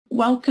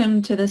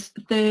welcome to this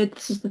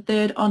is the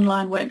third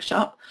online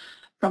workshop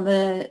from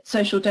the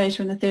Social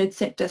Data in the Third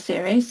Sector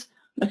series,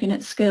 looking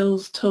at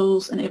skills,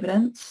 tools and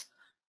evidence.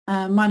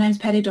 My name's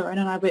Patty Doran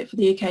and I work for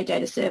the UK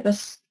Data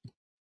Service.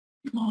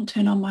 I'll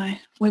turn on my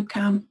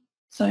webcam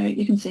so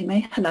you can see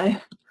me. Hello,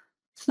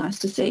 it's nice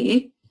to see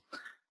you.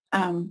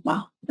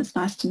 Well, it's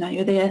nice to know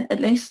you're there at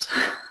least.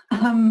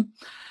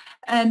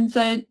 And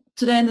so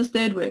today in this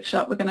third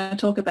workshop we're going to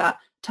talk about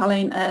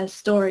telling a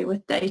story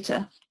with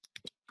data.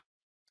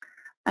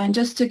 And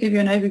just to give you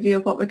an overview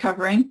of what we're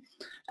covering,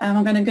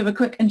 I'm going to give a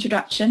quick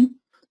introduction,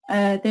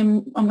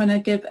 then I'm going to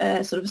give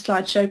a sort of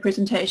slideshow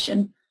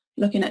presentation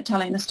looking at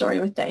telling a story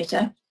with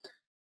data.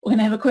 We're going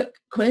to have a quick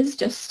quiz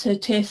just to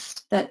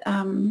test that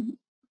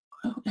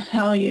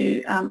how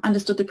you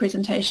understood the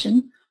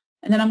presentation,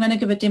 and then I'm going to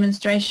give a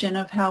demonstration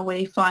of how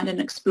we find and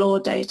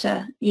explore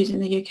data using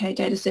the UK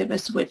Data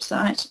Service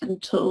website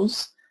and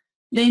tools.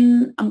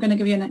 Then I'm going to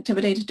give you an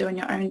activity to do in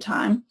your own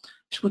time,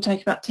 which will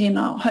take about 10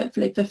 or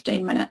hopefully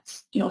 15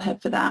 minutes you'll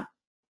have for that.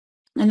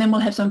 And then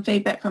we'll have some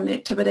feedback from the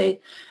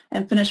activity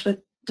and finish with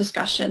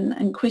discussion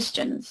and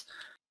questions.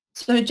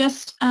 So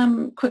just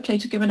quickly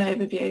to give an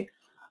overview,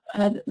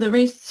 the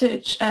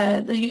research,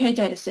 the UK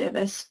Data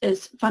Service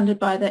is funded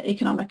by the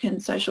Economic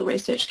and Social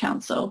Research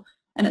Council,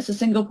 and it's a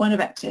single point of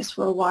access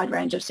for a wide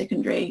range of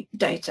secondary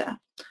data.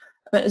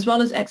 But as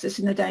well as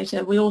accessing the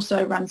data, we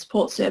also run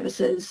support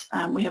services.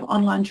 We have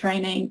online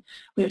training,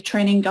 we have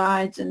training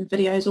guides and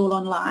videos all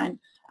online.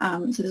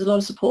 So there's a lot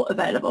of support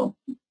available.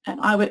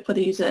 And I work for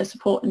the user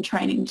support and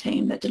training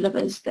team that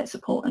delivers that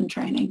support and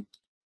training.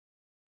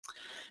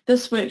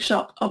 This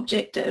workshop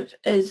objective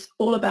is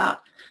all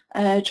about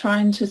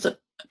trying to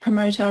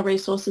promote our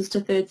resources to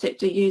third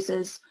sector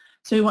users.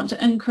 So we want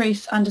to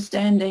increase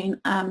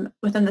understanding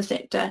within the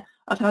sector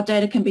of how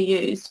data can be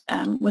used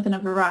within a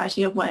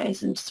variety of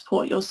ways and to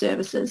support your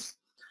services.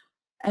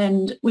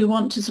 And we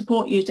want to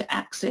support you to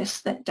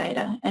access that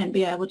data and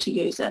be able to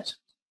use it.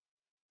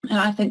 And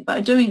I think by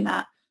doing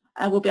that,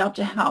 we'll be able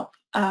to help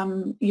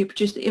you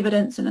produce the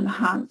evidence and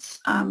enhance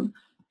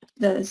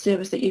the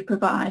service that you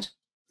provide.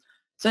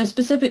 So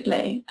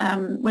specifically,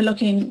 we're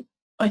looking,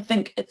 I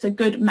think it's a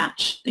good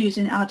match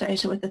using our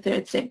data with the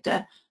third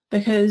sector,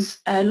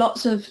 because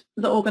lots of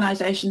the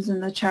organisations in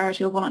the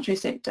charity or voluntary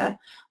sector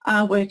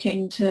are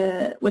working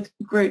with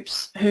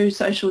groups whose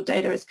social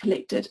data is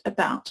collected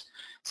about.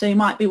 So you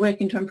might be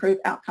working to improve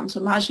outcomes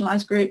for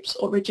marginalised groups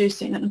or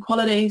reducing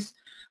inequalities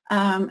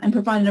and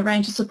providing a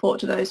range of support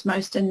to those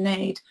most in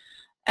need.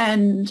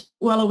 And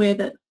well aware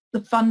that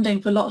the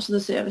funding for lots of the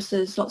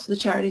services, lots of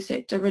the charity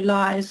sector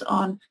relies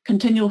on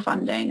continual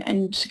funding,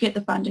 and to get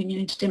the funding you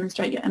need to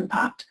demonstrate your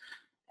impact.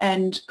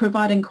 And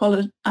providing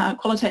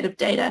qualitative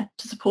data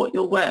to support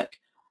your work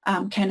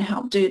can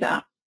help do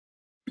that.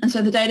 And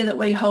so the data that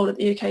we hold at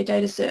the UK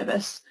Data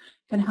Service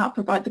can help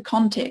provide the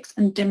context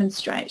and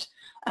demonstrate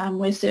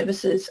where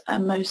services are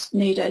most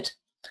needed.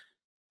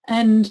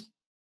 And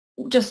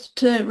just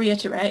to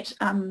reiterate,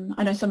 I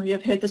know some of you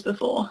have heard this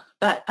before,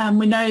 but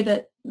we know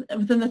that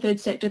within the third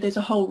sector there's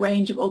a whole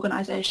range of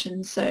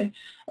organisations, so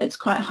it's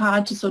quite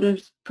hard to sort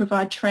of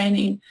provide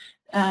training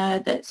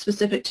that's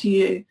specific to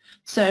you.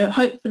 So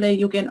hopefully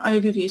you'll get an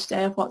overview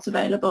today of what's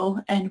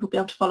available, and we'll be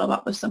able to follow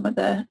up with some of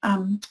the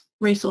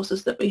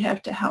resources that we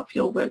have to help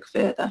your work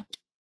further.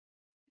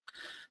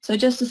 So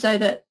just to say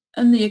that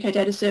in the UK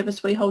Data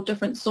Service we hold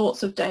different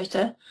sorts of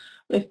data.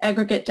 We have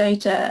aggregate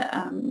data,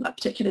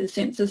 particularly the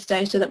census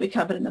data that we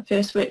covered in the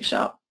first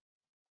workshop,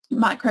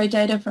 micro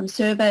data from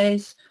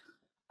surveys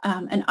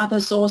and other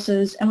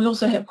sources, and we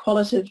also have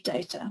qualitative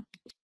data.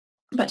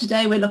 But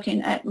today we're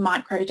looking at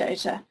micro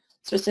data,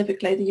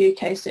 specifically the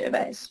UK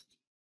surveys.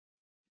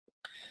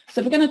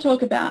 So we're going to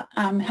talk about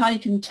how you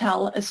can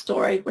tell a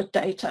story with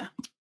data.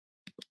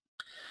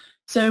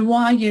 So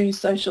why use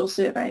social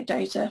survey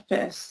data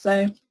first?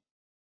 So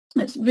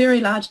it's very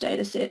large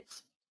data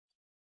sets,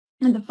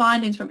 and the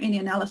findings from any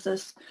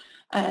analysis,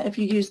 if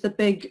you use the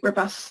big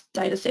robust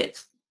data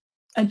sets,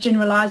 are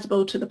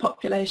generalizable to the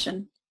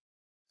population.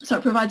 So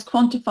it provides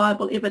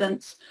quantifiable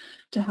evidence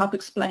to help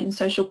explain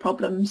social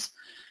problems,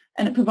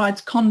 and it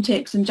provides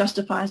context and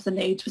justifies the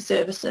need for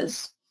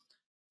services.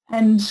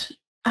 And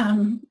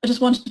I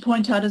just wanted to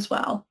point out as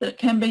well that it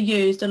can be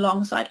used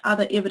alongside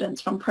other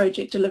evidence from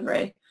project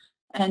delivery.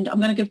 And I'm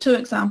going to give two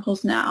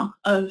examples now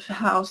of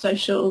how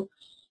social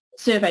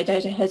survey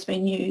data has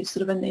been used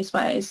sort of in these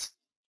ways.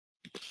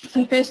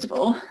 So first of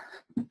all,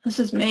 this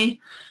is me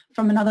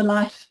from another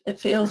life, it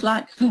feels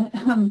like.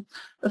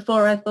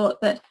 Before I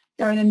thought that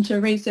going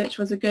into research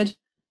was a good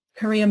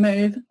career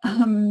move.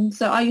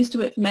 So I used to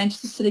work for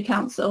Manchester City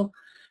Council,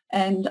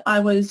 and I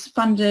was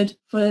funded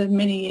for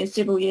many years,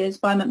 several years,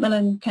 by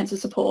Macmillan Cancer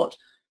Support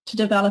to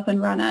develop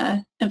and run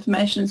an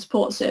information and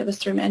support service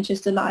through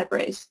Manchester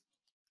libraries.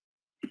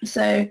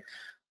 So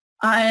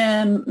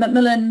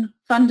Macmillan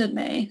funded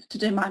me to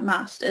do my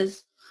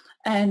Masters,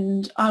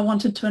 and I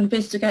wanted to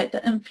investigate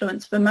the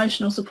influence of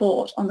emotional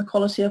support on the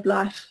quality of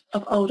life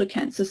of older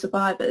cancer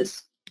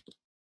survivors.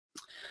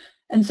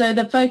 And so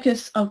the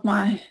focus of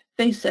my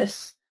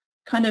thesis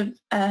kind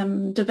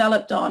of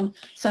developed on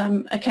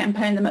a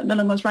campaign that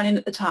Macmillan was running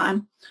at the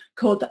time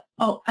called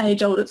the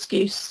Age-Old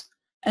Excuse,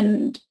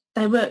 and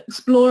they were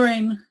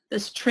exploring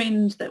this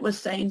trend that was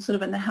seen sort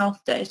of in the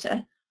health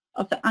data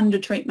of the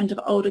under-treatment of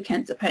older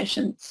cancer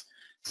patients.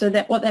 So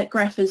that what that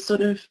graph is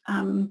sort of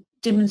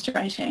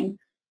demonstrating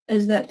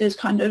is that there's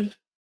kind of,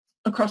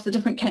 across the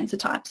different cancer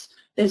types,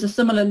 there's a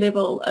similar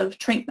level of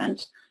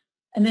treatment,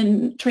 and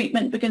then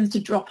treatment begins to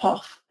drop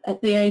off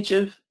at the age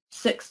of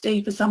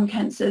 60 for some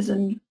cancers,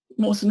 and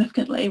more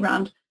significantly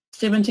around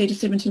 70 to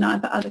 79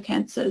 for other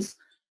cancers.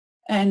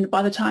 And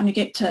by the time you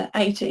get to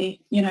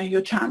 80, you know,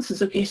 your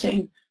chances of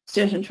getting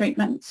certain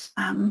treatments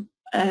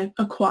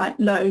are quite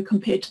low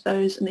compared to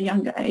those in the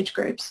younger age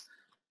groups.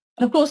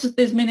 And of course,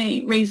 there's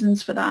many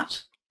reasons for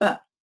that,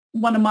 but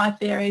one of my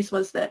theories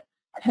was that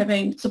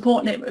having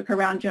support network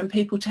around you and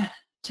people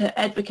to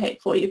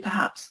advocate for you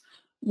perhaps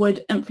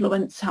would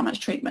influence how much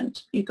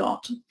treatment you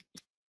got.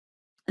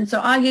 And so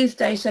I used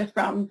data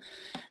from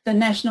the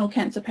National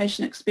Cancer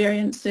Patient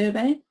Experience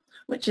Survey,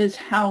 which is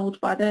held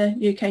by the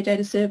UK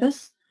Data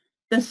Service.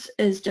 This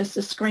is just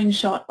a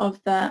screenshot of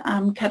the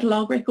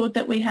catalogue record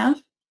that we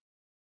have.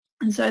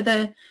 And so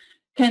the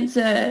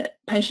Cancer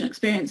Patient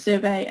Experience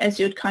Survey, as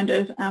you'd kind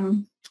of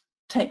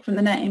take from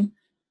the name,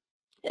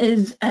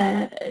 is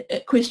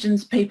it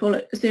questions people,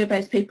 it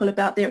surveys people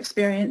about their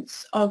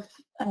experience of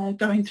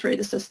going through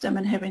the system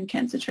and having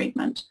cancer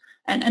treatment.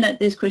 And in it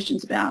there's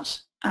questions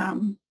about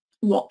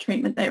what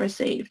treatment they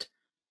received.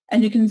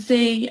 And you can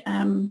see,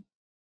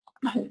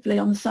 hopefully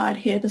on the side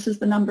here, this is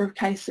the number of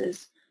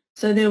cases.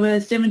 So there were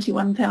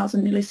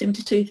 71,000, nearly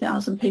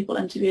 72,000 people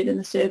interviewed in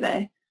the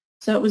survey.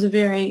 So it was a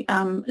very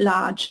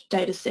large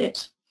data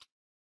set.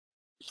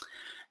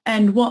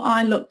 And what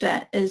I looked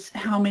at is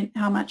how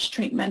much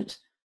treatment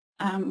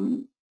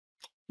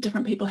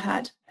different people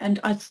had. And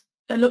I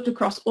looked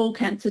across all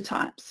cancer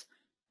types.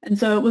 And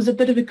so it was a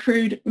bit of a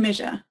crude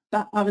measure,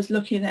 but I was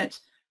looking at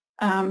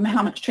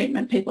how much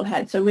treatment people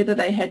had. So whether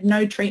they had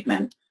no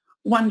treatment,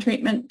 1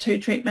 treatment, 2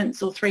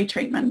 treatments, or 3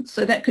 treatments.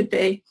 So that could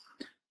be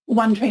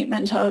 1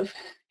 treatment of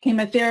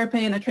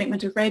chemotherapy and a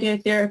treatment of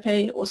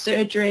radiotherapy or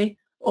surgery,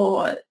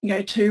 or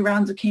 2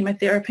 rounds of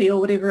chemotherapy or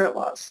whatever it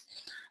was.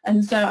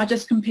 And so I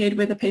just compared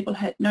whether people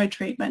had no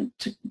treatment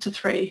to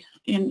 3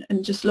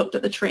 and just looked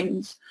at the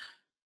trends.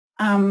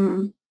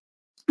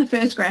 The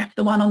first graph,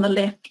 the one on the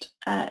left,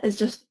 is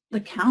just the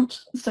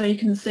count. So you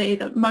can see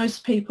that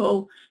most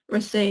people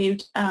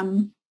received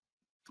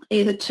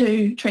either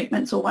 2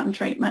 treatments or 1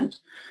 treatment,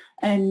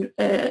 and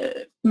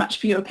much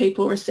fewer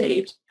people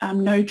received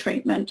no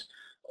treatment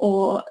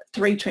or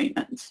 3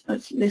 treatments.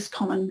 It's less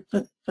common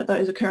for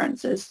those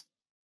occurrences.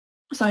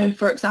 So,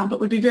 for example, it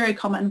would be very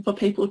common for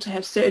people to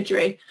have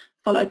surgery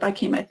followed by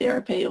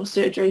chemotherapy or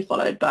surgery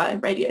followed by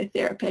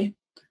radiotherapy.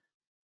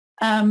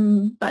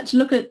 But to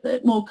look at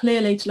it more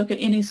clearly, to look at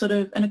any sort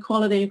of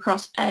inequality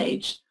across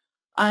age,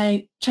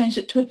 I changed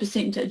it to a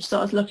percentage. So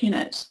I was looking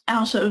at,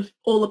 out of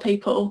all the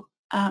people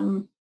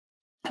who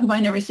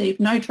only received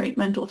no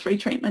treatment or 3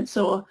 treatments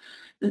or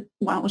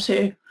 1 or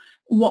 2,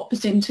 what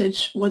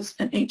percentage was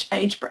in each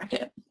age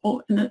bracket,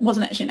 and it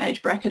wasn't actually an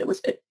age bracket, it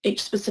was at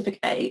each specific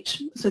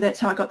age. So that's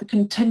how I got the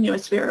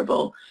continuous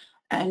variable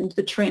and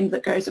the trend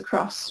that goes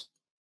across.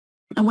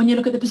 And when you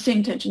look at the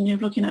percentage and you're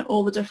looking at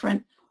all the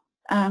different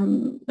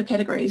the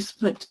categories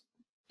with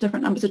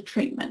different numbers of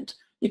treatment,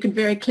 you can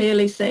very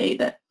clearly see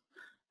that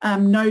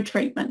no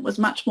treatment was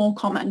much more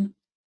common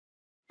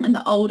in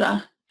the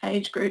older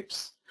age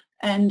groups,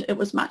 and it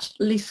was much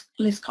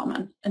less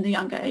common in the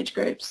younger age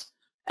groups.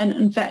 And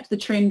in fact, the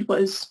trend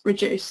was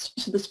reduced.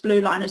 So this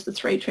blue line is the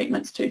 3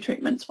 treatments, 2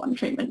 treatments, 1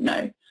 treatment,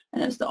 no,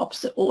 and it's the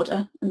opposite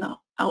order in the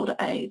older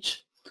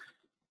age.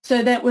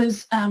 So that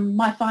was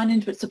my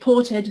findings, which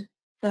supported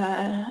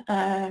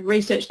the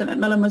research that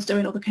Macmillan was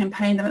doing, or the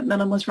campaign that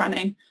Macmillan was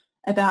running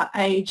about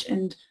age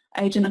and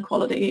age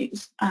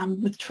inequalities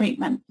with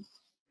treatment.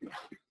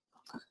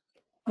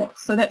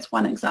 So that's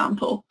one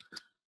example.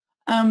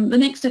 The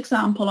next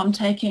example I'm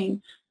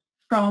taking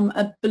from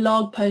a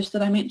blog post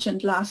that I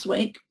mentioned last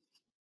week.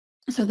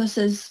 So this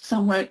is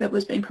some work that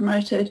was being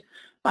promoted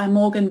by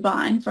Morgan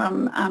Vine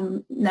from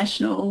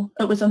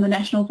it was on the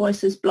National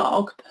Voices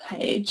blog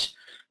page,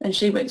 and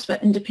she works for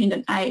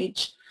Independent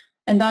Age,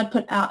 and they'd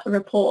put out a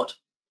report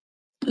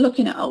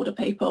looking at older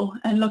people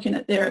and looking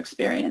at their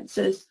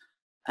experiences,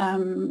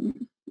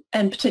 and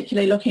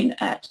particularly looking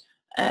at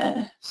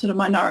sort of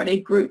minority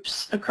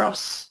groups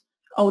across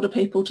older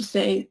people to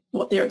see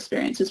what their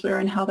experiences were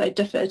and how they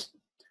differed.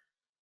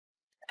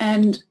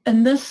 And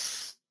in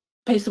this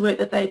piece of work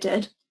that they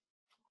did,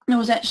 it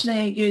was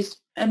actually used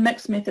a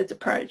mixed methods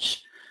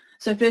approach.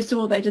 So first of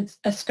all, they did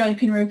a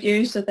scoping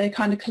review, so they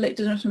kind of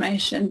collected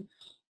information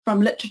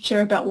from literature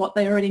about what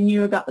they already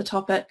knew about the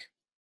topic.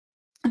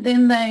 And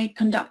then they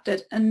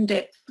conducted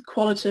in-depth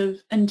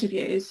qualitative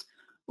interviews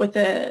with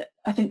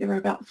I think there were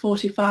about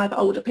 45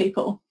 older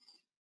people.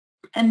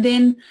 And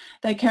then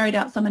they carried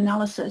out some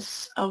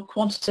analysis of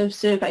quantitative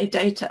survey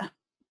data.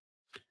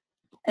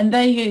 And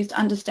they used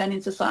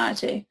Understanding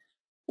Society,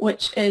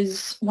 which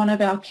is one of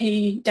our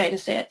key data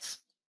sets.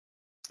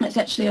 It's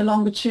actually a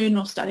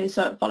longitudinal study,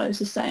 so it follows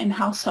the same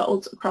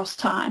households across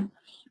time,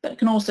 but it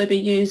can also be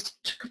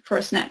used for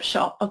a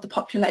snapshot of the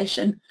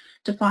population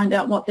to find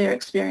out what their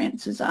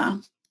experiences are.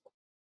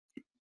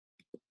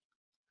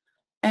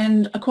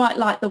 And I quite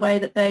like the way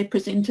that they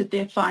presented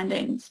their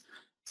findings.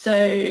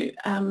 So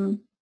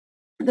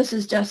this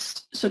is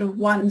just sort of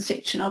one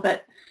section of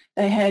it.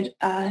 They had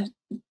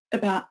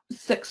about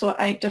 6 or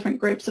 8 different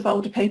groups of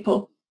older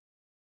people.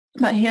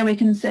 But here we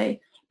can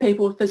see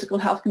people with physical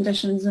health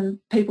conditions and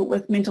people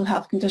with mental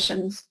health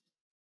conditions.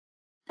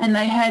 And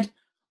they had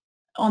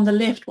on the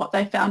left what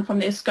they found from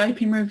their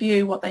scoping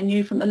review, what they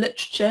knew from the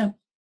literature,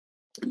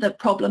 the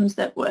problems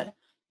that were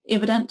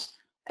evident.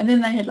 And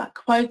then they had like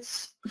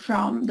quotes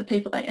from the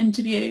people they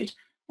interviewed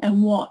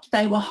and what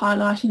they were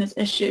highlighting as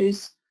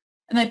issues.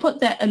 And they put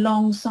that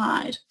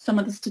alongside some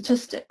of the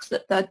statistics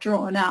that they're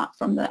drawn out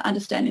from the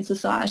Understanding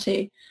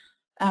Society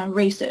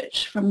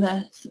research from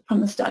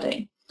the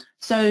study.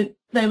 So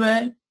they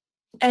were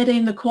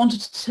adding the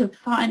quantitative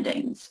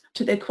findings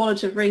to their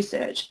qualitative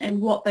research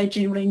and what they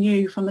generally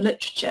knew from the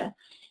literature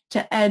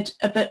to add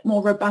a bit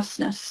more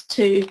robustness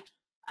to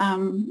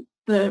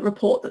the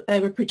report that they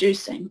were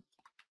producing.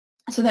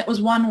 So that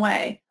was one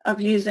way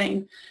of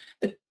using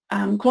the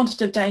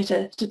quantitative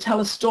data to tell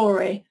a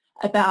story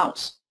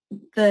about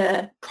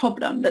the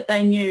problem that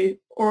they knew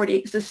already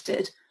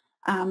existed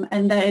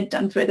and they had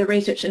done further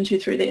research into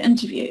through their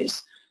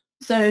interviews.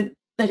 So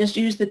they just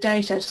used the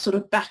data to sort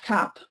of back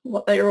up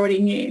what they already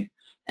knew.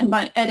 And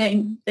by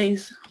adding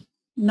these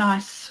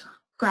nice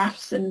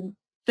graphs and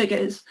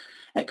figures,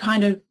 it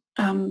kind of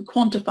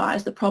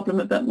quantifies the problem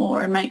a bit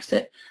more and makes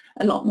it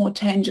a lot more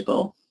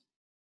tangible.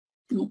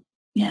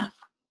 Yeah.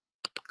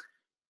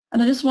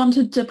 And I just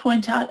wanted to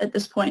point out at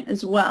this point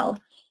as well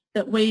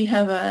that we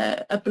have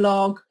a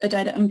blog, a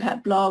data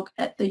impact blog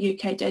at the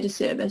UK Data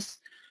Service,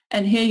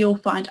 and here you'll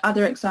find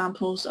other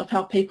examples of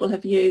how people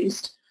have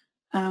used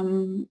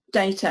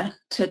data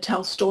to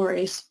tell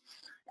stories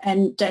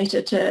and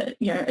data to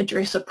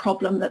address a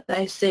problem that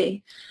they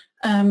see.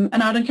 And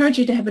I'd encourage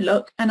you to have a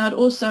look, and I'd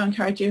also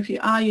encourage you, if you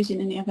are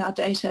using any of our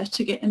data,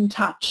 to get in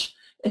touch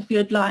if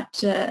you'd like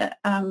to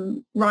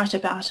write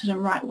about it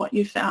and write what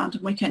you found,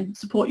 and we can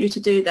support you to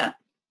do that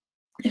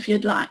if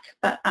you'd like.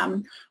 But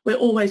we're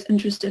always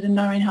interested in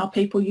knowing how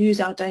people use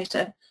our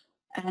data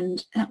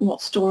and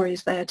what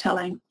stories they are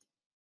telling.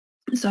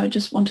 So I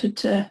just wanted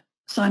to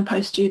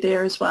signpost you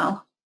there as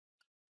well.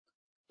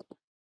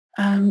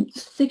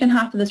 Second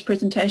half of this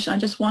presentation, I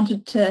just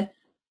wanted to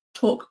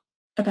talk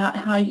about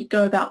how you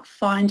go about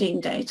finding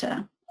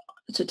data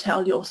to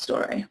tell your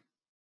story.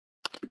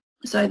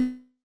 So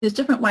there's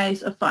different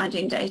ways of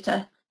finding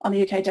data on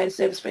the UK Data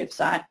Service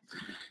website.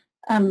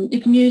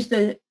 You can use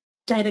the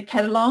data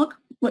catalogue,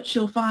 which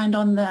you'll find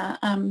on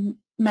the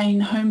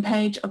main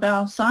homepage of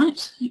our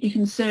site. You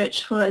can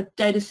search for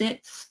data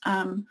sets,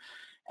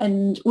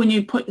 and when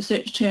you put the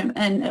search term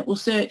in, it will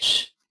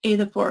search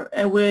either for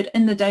a word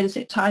in the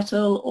dataset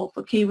title or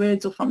for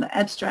keywords or from the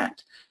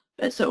abstract.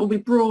 So it will be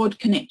broad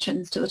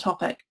connections to the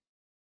topic.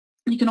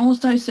 You can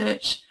also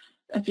search,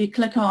 if you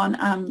click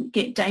on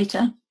Get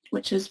Data,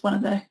 which is one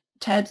of the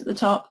tabs at the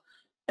top,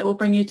 it will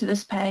bring you to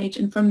this page,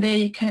 and from there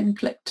you can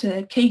click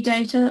to Key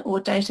Data or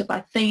Data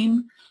by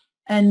Theme,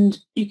 and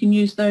you can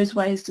use those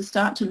ways to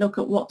start to look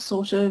at what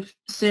sort of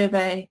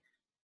survey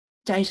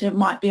data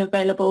might be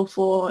available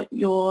for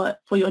your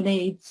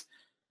needs.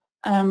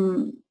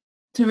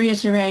 To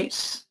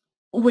reiterate,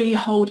 we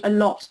hold a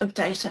lot of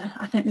data.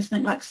 I think there's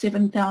something like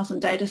 7,000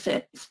 data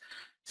sets.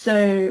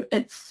 So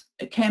it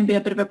can be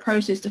a bit of a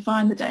process to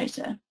find the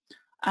data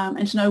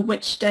and to know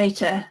which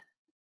data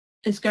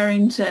is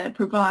going to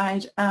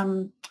provide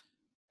a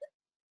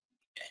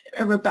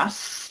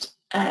robust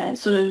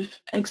sort of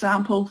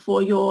example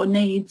for your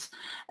needs.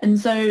 And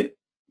so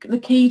the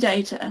key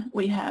data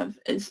we have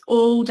is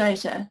all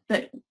data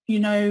that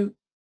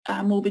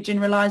will be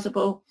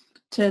generalizable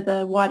to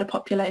the wider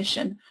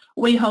population.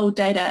 We hold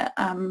data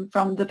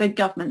from the big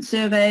government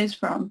surveys,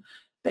 from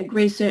big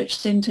research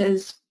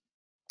centres,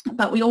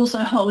 but we also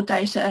hold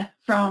data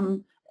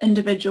from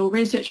individual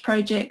research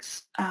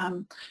projects.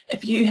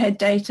 If you had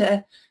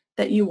data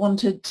that you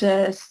wanted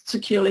to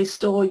securely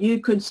store, you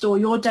could store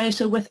your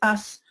data with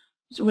us.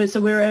 So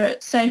we're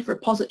a safe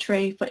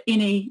repository for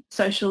any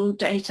social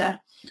data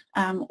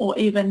or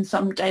even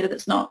some data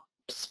that's not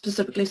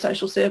specifically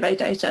social survey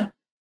data.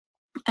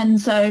 And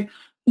so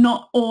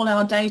not all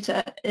our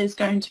data is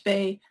going to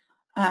be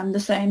the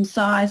same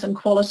size and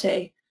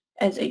quality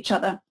as each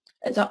other.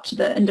 It's up to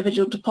the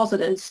individual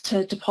depositors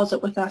to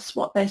deposit with us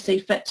what they see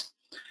fit.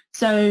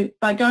 So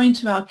by going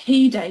to our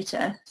key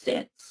data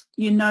sets,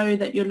 you know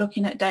that you're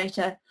looking at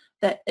data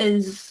that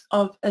is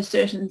of a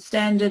certain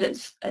standard.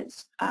 It's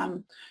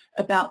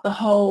about the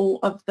whole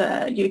of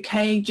the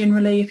UK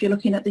generally, if you're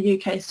looking at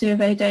the UK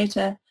survey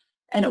data,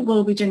 and it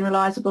will be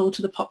generalisable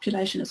to the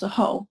population as a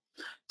whole.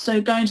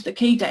 So going to the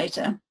key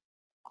data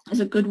is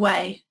a good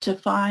way to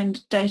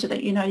find data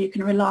that you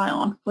can rely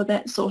on for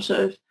that sort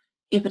of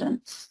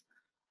evidence.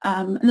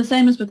 And the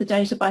same as with the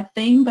data by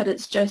theme, but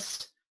it's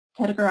just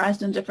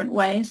categorized in different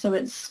ways, so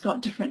it's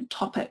got different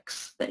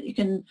topics that you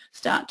can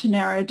start to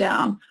narrow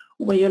down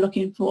where you're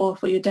looking for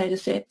your data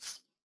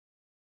sets.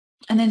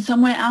 And then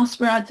somewhere else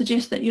where I'd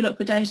suggest that you look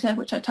for data,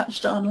 which I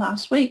touched on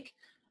last week,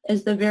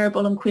 is the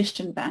variable and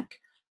question bank.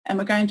 And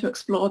we're going to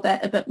explore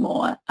that a bit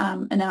more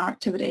in our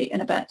activity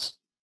in a bit.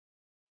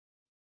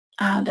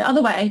 The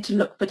other way to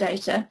look for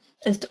data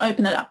is to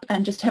open it up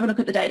and just have a look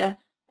at the data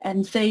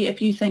and see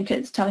if you think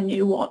it's telling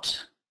you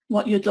what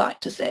you'd like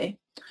to see.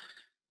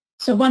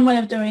 So one way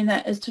of doing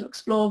that is to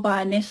explore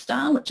via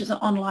Nesstar, which is an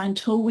online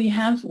tool we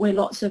have where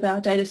lots of our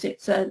data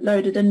sets are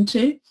loaded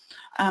into.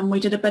 We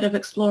did a bit of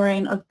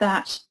exploring of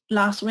that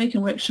last week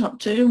in workshop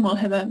 2, and we'll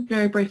have a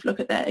very brief look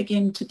at that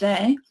again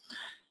today.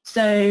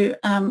 So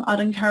I'd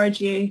encourage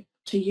you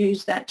to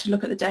use that to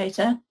look at the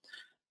data.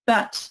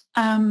 But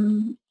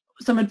some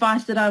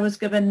advice that I was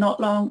given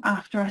not long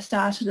after I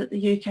started at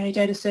the UK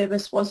Data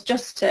Service was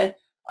just to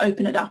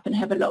open it up and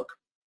have a look.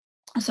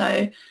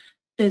 So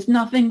there's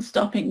nothing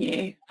stopping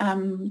you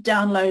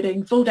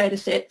downloading full data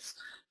sets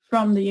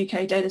from the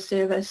UK Data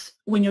Service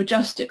when you're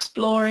just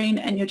exploring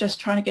and you're just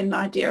trying to get an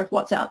idea of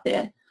what's out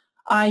there.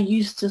 I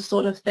used to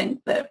sort of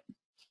think that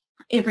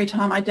every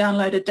time I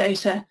downloaded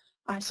data,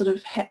 I sort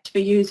of had to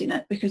be using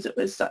it because it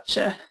was such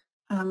a,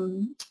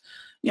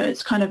 you know,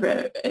 it's kind of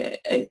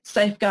a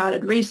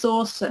safeguarded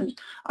resource, and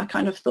I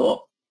kind of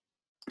thought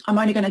I'm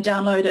only going to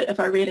download it if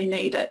I really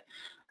need it.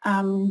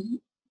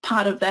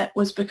 Part of that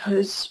was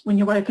because when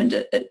you opened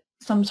it, it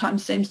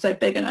sometimes seems so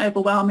big and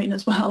overwhelming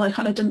as well. I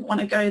kind of didn't want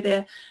to go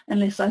there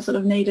unless I sort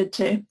of needed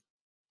to.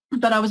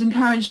 But I was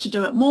encouraged to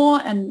do it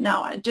more, and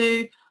now I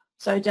do.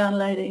 So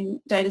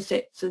downloading data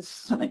sets is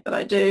something that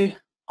I do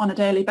on a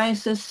daily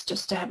basis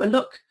just to have a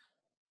look.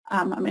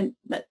 I mean,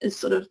 that is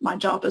sort of my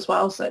job as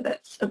well, so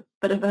that's a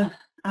bit of a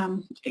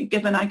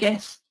given, I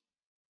guess.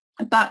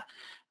 But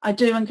I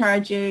do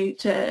encourage you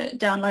to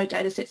download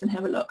data sets and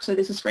have a look. So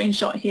there's a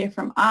screenshot here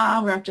from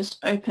R where I've just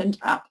opened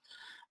up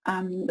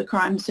the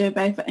crime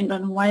survey for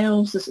England and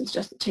Wales. This is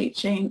just the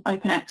teaching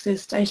open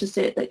access data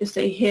set that you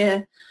see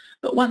here.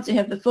 But once you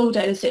have the full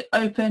data set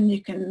open,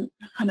 you can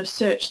kind of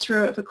search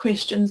through it for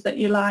questions that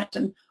you liked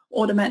and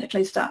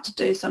automatically start to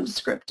do some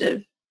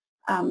descriptive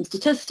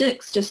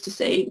statistics just to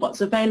see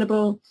what's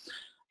available.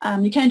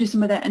 You can do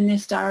some of that in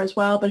Nesstar as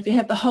well, but if you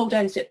have the whole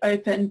data set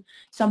open,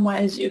 some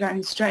ways you're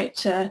going straight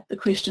to the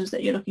questions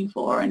that you're looking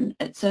for, and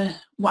it's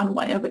one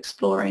way of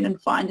exploring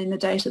and finding the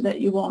data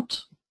that you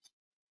want.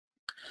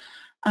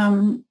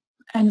 And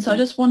so I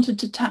just wanted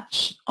to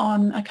touch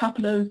on a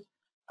couple of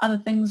other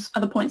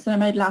points that I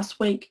made last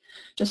week,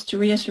 just to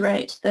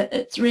reiterate that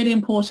it's really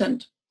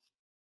important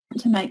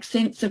to make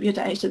sense of your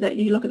data, that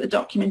you look at the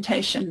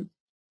documentation.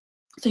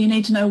 So you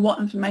need to know what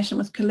information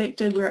was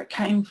collected, where it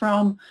came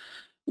from,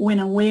 when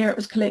and where it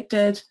was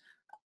collected,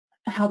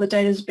 how the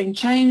data has been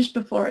changed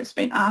before it's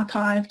been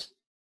archived.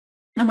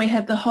 And we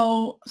have the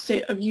whole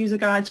set of user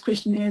guides,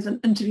 questionnaires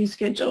and interview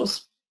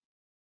schedules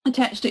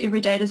attached to every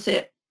data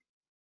set.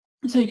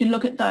 So you can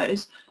look at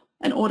those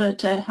in order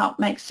to help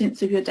make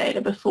sense of your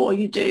data before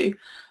you do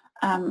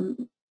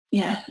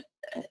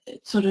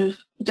sort of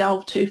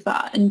delve too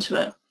far into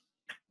it.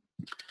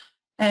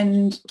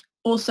 And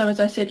also, as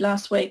I said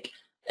last week,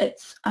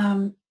 it's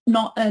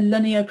not a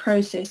linear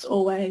process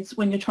always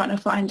when you're trying to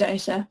find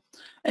data.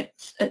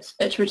 It's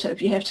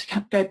iterative. You have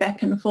to go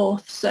back and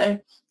forth. So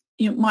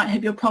you might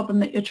have your problem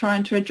that you're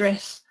trying to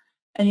address,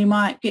 and you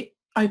might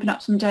open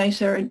up some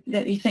data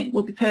that you think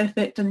will be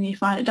perfect, and then you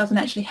find it doesn't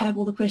actually have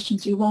all the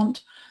questions you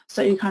want.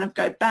 So you kind of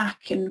go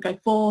back and go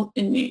forth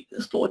and you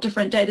explore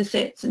different data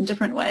sets in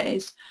different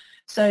ways.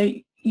 So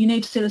you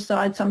need to set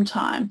aside some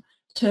time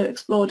to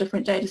explore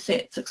different data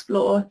sets,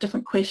 explore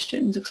different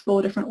questions,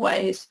 explore different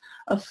ways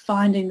of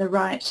finding the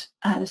right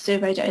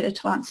survey data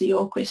to answer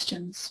your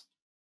questions.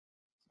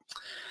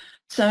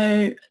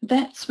 So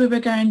that's where we're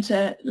going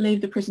to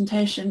leave the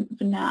presentation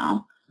for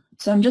now.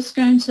 So I'm just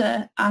going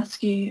to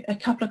ask you a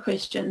couple of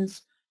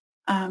questions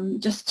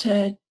just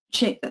to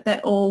check that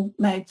that all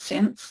made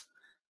sense.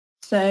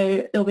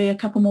 So there'll be a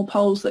couple more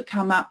polls that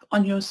come up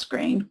on your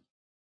screen.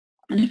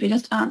 And if you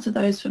just answer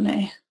those for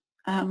me,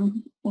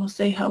 we'll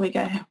see how we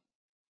go.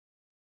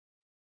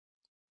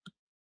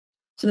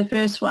 So the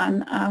first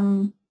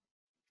one,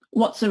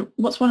 what's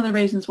one of the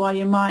reasons why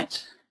you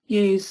might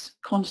use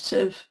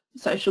quantitative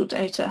social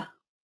data?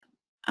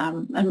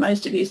 And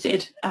most of you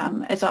said,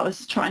 as I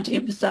was trying to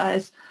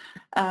emphasise,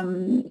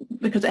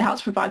 because it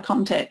helps provide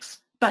context.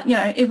 But you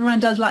know, everyone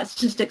does like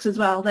statistics as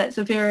well. That's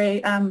a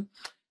very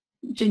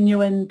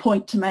genuine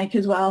point to make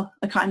as well.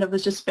 I kind of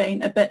was just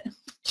being a bit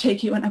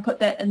cheeky when I put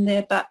that in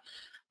there, but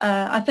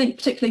I think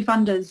particularly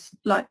funders,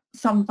 like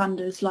some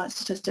funders like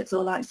statistics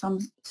or like some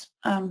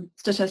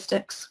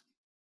statistics,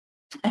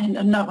 and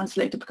no one's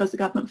selected because the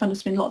government funders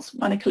spend lots of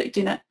money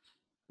collecting it,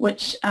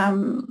 which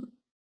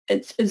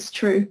is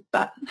true,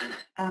 but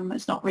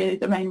it's not really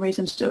the main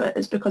reason to do it.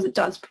 It's because it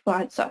does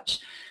provide such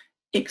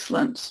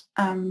excellent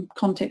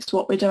context to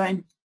what we're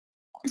doing.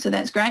 So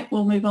that's great.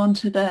 We'll move on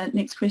to the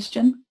next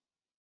question.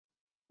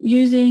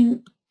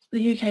 Using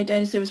the UK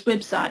Data Service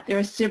website, there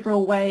are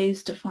several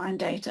ways to find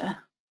data.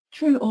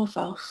 True or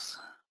false?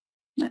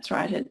 That's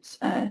right, it's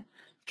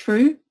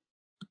true.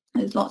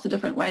 There's lots of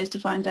different ways to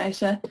find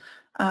data.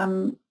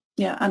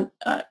 Yeah, and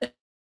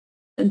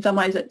in some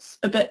ways it's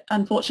a bit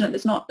unfortunate.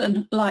 It's not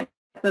like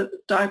the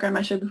diagram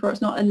I showed before,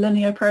 it's not a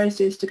linear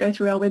process to go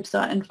through our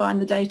website and find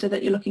the data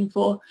that you're looking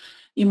for.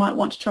 You might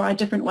want to try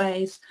different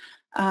ways,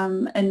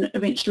 and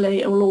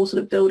eventually it will all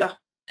sort of build up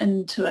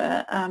into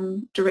a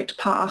direct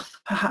path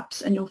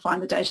perhaps, and you'll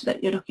find the data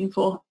that you're looking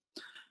for.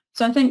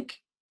 So I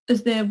think,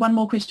 is there one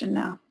more question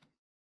now?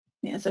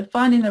 Yeah, so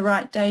finding the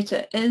right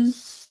data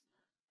is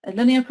a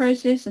linear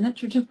process, an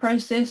iterative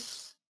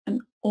process,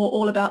 or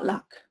all about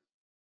luck?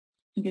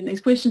 Again,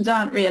 these questions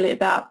aren't really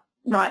about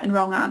right and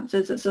wrong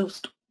answers, it's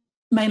just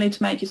mainly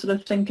to make you sort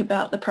of think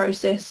about the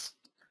process.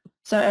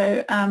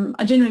 So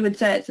I generally would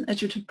say it's an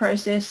iterative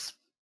process.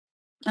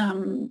 I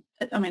mean,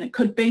 it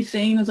could be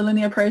seen as a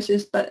linear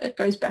process, but it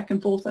goes back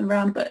and forth and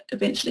around, but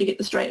eventually you get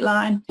the straight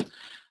line.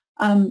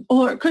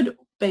 Or it could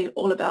be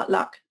all about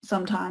luck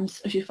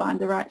sometimes if you find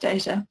the right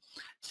data.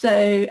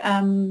 So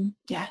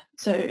yeah,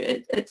 so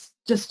it's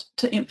just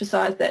to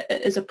emphasize that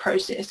it is a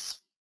process.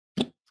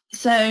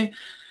 So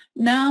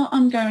now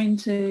I'm going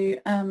to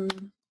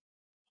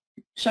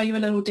show you a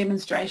little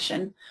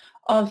demonstration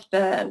of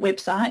the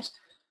website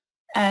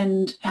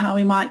and how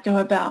we might go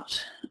about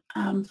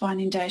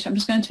finding data. I'm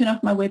just going to turn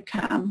off my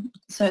webcam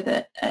so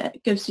that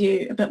it gives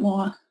you a bit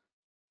more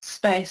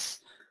space.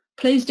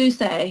 Please do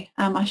say,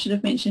 I should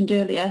have mentioned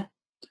earlier,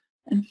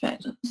 in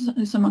fact,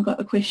 someone got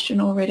a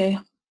question already.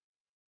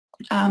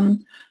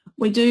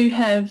 We do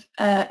have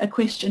a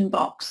question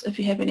box if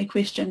you have any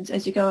questions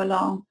as you go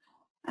along.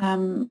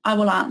 I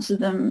will answer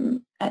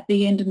them at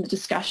the end of the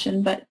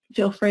discussion, but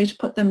feel free to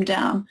put them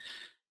down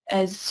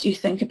as you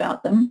think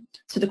about them.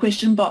 So the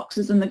question box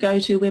is in the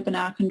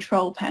GoToWebinar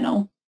control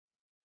panel.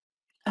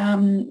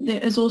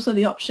 There is also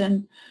the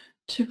option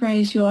to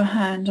raise your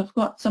hand. I've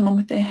got someone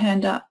with their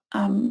hand up.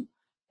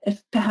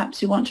 If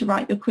perhaps you want to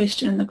write your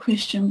question in the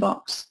question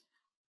box,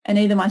 and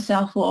either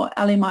myself or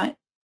Ali might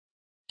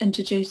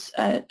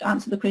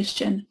answer the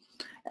question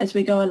as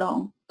we go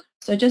along.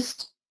 So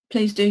just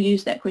please do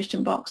use that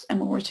question box and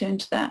we'll return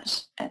to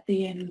that at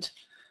the end.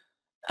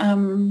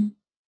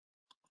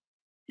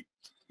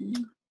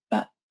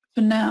 But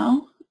for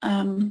now,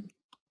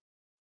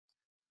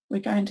 we're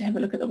going to have a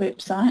look at the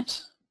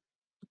website.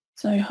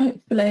 So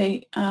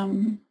hopefully,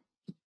 I'll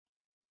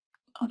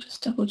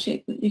just double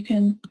check that you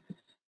can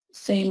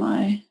see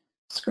my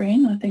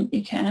screen. I think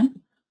you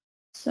can.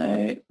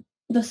 So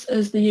this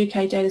is the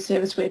UK Data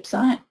Service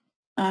website.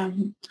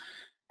 And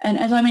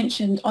as I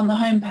mentioned, on the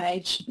home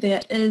page,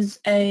 there is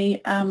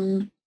a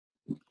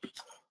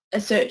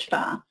search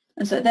bar.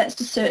 And so that's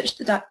to search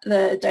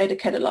the data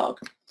catalogue.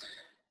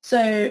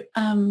 So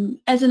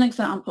as an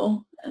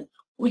example,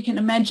 we can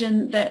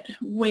imagine that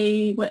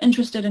we were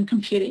interested in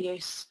computer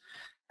use.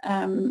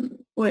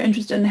 We're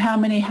interested in how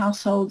many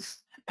households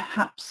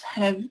perhaps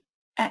have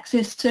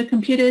access to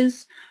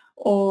computers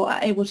or are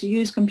able to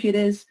use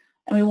computers,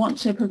 and we want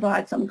to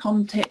provide some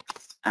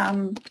context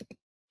in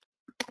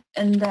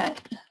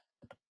that.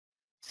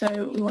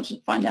 So we want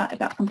to find out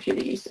about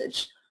computer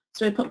usage.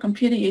 So we put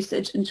computer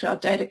usage into our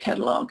data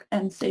catalogue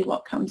and see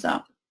what comes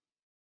up.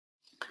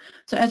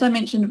 So as I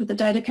mentioned with the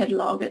data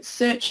catalogue, it's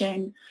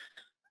searching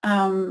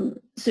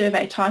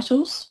survey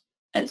titles.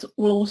 It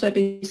will also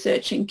be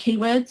searching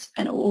keywords,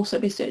 and it will also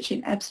be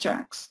searching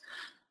abstracts.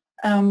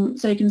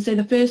 So you can see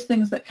the first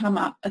things that come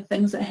up are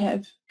things that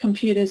have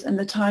computers in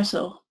the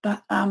title,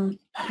 but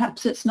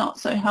perhaps it's not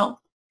so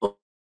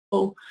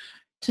helpful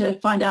to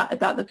find out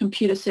about the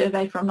computer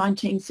survey from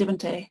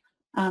 1970.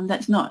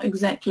 That's not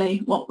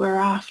exactly what we're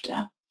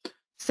after.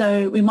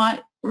 So we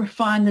might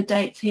refine the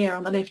dates here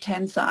on the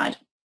left-hand side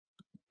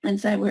and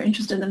say we're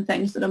interested in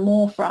things that are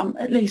more from,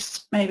 at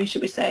least maybe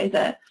should we say,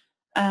 the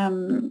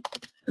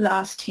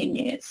last 10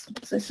 years,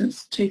 so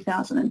since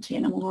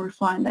 2010, and we'll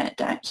refine that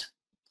date.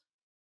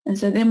 And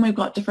so then we've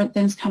got different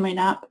things coming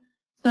up,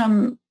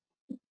 some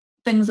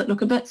things that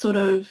look a bit sort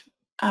of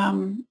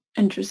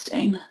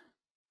interesting.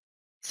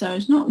 So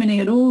there's not many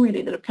at all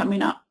really that are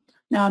coming up.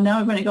 Now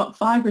I've only got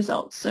 5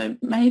 results, so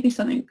maybe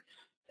something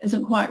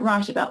isn't quite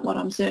right about what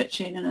I'm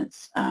searching, and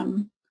it's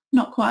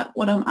not quite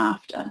what I'm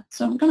after.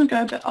 So I'm going to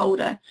go a bit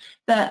older.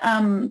 But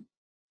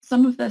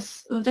some of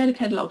this, the data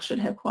catalogue should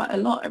have quite a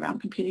lot around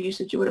computer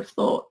usage, you would have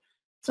thought.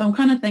 So I'm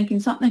kind of thinking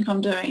something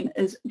I'm doing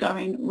is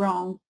going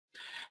wrong.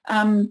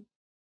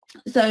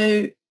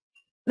 So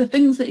the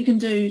things that you can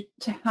do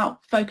to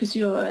help focus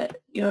your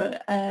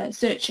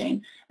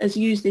searching is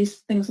use these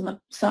things on the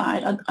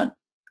side,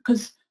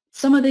 because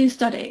some of these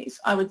studies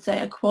I would say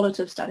are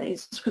qualitative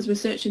studies, because we're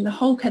searching the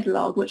whole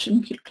catalogue, which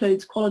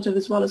includes qualitative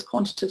as well as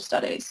quantitative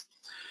studies.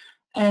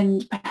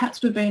 And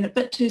perhaps we're being a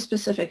bit too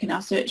specific in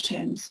our search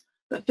terms.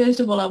 But first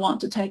of all, I want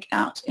to take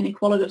out any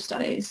qualitative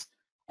studies.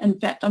 In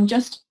fact, I'm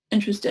just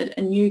interested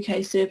in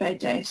UK survey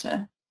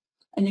data.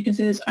 And you can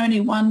see there's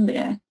only one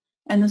there.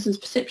 And this is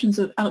perceptions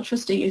of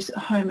electricity use at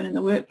home and in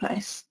the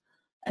workplace.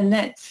 And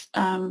that's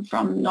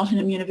from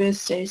Nottingham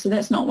University. So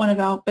that's not one of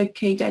our big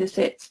key data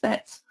sets.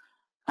 That's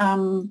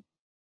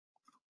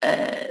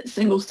a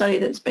single study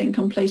that's been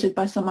completed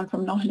by someone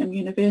from Nottingham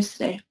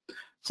University.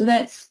 So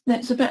that's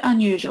a bit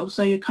unusual.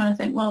 So you kind of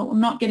think, well,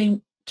 I'm not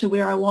getting to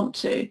where I want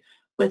to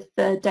with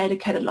the data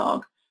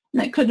catalogue.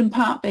 And that could in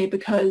part be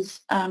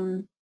because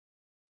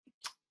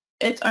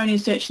it's only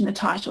searching the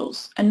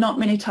titles, and not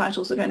many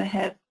titles are going to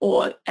have,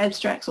 or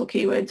abstracts or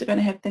keywords are going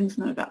to have things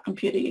in them about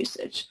computer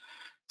usage.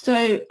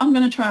 So I'm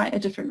going to try a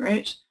different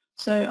route.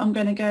 So I'm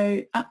going to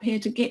go up here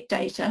to Get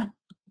Data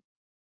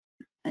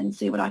and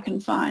see what I can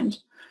find.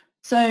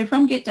 So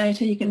from Get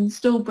Data you can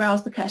still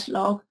browse the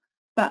catalogue,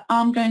 but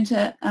I'm going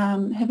to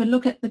have a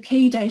look at the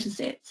key data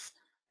sets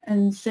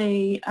and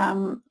see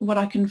what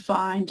I can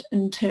find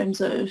in terms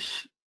of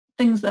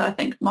things that I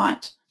think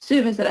might,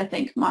 surveys that I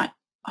think might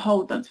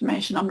hold the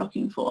information I'm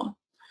looking for.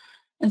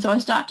 And so I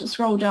start to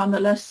scroll down the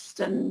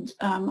list, and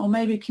or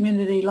maybe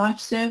community life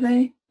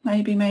survey,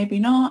 maybe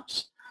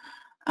not,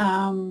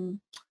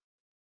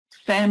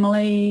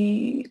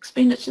 family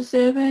expenditure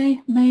survey,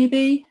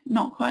 maybe,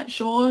 not quite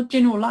sure,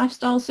 general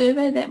lifestyle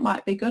survey, that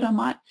might be good, I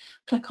might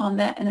click on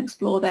that and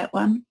explore that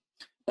one.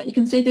 But you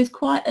can see there's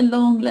quite a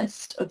long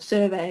list of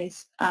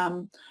surveys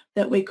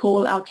that we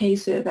call our key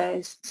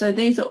surveys. So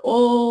these are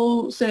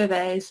all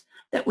surveys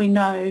that we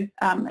know,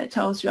 it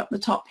tells you up the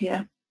top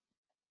here,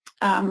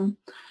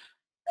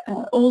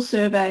 all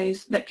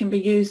surveys that can be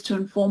used to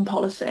inform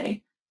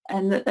policy,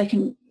 and that they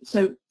can,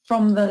 so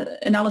from the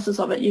analysis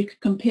of it you can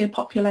compare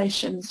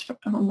populations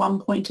from one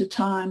point of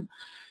time.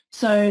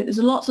 So there's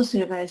lots of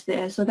surveys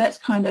there, so that's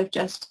kind of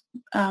just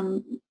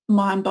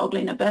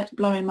mind-boggling a bit,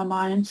 blowing my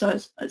mind, so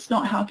it's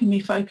not helping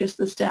me focus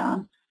this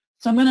down.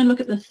 So I'm going to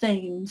look at the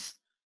themes.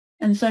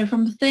 And so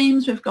from the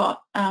themes we've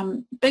got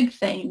big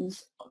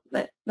themes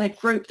that they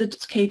group the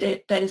key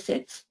data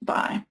sets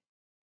by.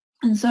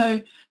 And so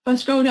if I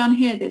scroll down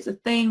here, there's a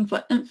theme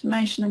for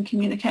information and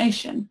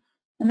communication,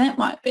 and that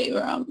might be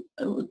where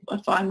I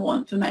find more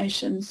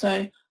information.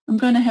 So I'm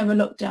going to have a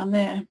look down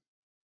there.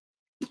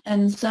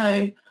 And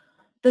so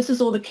this is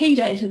all the key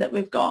data that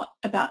we've got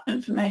about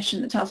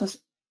information, that tells us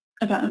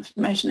about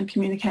information and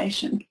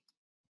communication.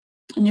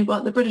 And you've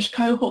got the British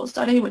cohort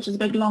study, which is a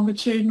big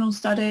longitudinal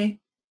study,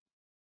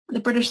 the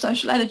British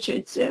Social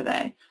Attitude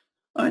Survey,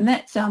 and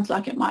that sounds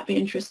like it might be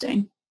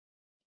interesting.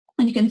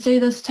 And you can see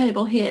this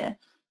table here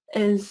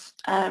is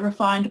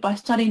refined by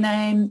study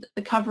name,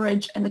 the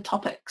coverage and the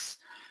topics.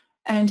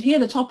 And here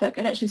the topic,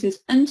 it actually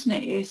says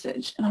internet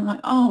usage, and I'm like,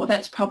 oh, well,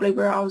 that's probably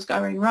where I was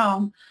going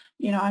wrong.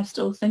 You know, I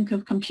still think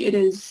of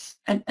computers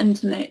and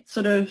internet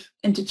sort of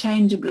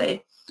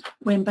interchangeably,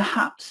 when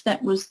perhaps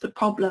that was the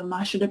problem.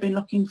 I should have been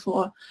looking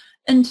for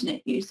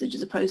internet usage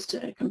as opposed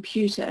to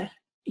computer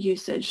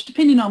usage,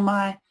 depending on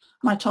my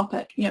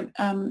topic, you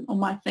know, or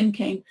my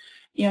thinking.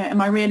 You know,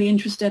 am I really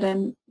interested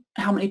in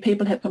how many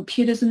people have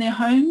computers in their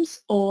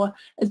homes, or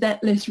is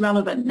that less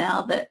relevant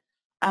now that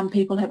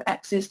people have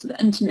access to the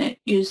internet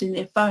using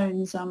their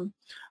phones?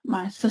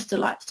 My sister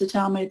likes to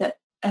tell me that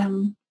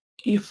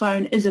your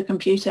phone is a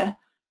computer.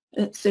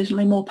 It's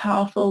certainly more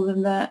powerful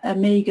than the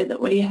Amiga that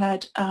we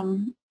had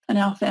in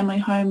our family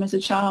home as a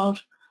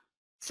child.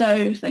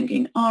 So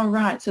thinking, oh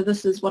right, so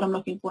this is what I'm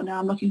looking for now.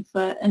 I'm looking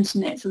for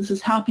internet. So this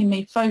is helping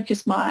me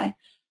focus my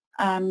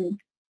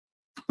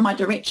my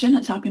direction.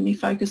 It's helping me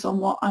focus on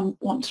what I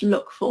want to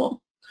look for.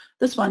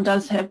 This one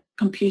does have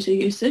computer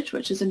usage,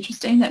 which is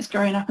interesting. That's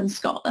growing up in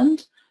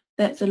Scotland.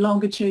 That's a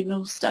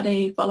longitudinal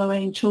study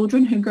following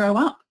children who grow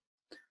up.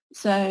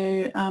 So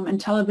in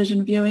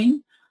television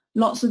viewing,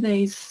 lots of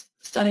these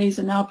studies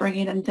are now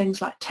bringing in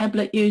things like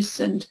tablet use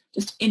and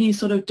just any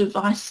sort of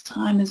device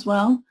time as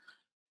well.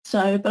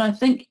 So, but I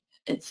think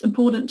it's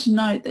important to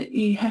note that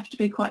you have to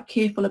be quite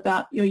careful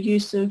about your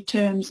use of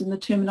terms and the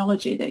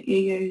terminology that you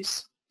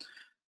use.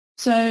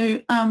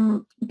 So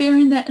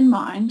bearing that in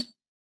mind,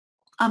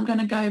 I'm going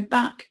to go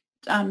back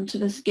to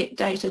this Get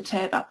Data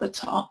tab up the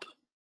top,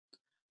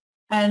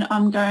 and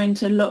I'm going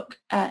to look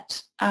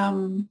at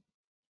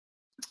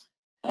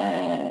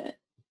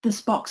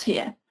this box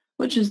here,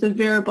 which is the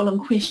variable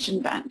and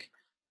question bank.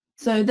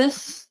 So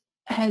this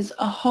has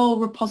a whole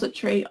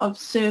repository of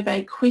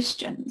survey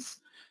questions,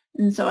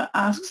 and so it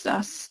asks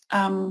us,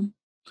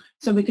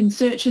 so we can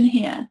search in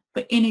here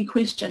for any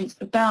questions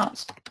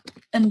about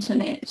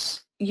internet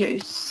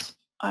use,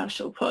 I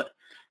shall put,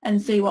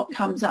 and see what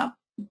comes up.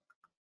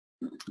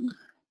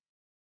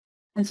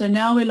 And so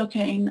now we're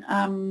looking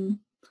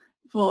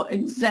for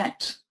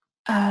exact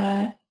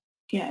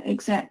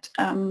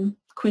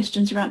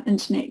questions around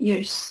internet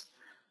use.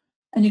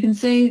 And you can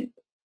see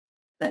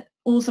that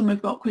also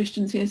we've got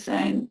questions here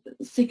saying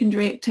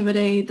secondary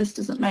activity, this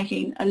isn't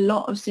making a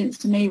lot of sense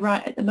to me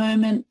right at the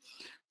moment.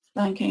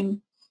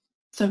 Thinking,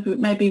 so if we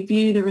maybe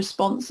view the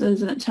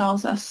responses, and it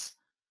tells us,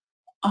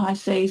 oh, I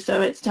see,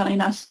 so it's telling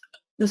us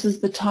this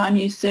is the time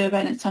use survey,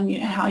 and it's telling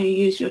you how you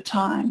use your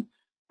time.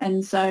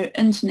 And so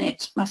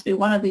internet must be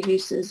one of the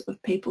uses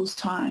of people's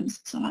times.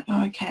 So I'm like,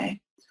 oh,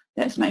 okay,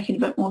 that's making a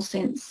bit more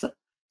sense.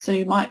 So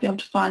you might be able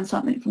to find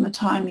something from the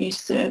time use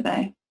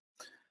survey.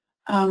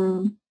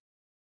 But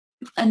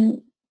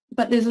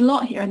there's a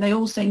lot here, and they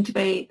all seem to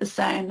be the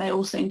same. They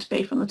all seem to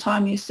be from the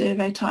time use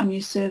survey,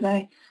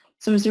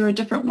 So is there a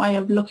different way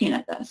of looking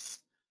at this?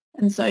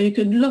 And so you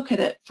could look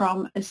at it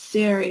from a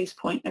series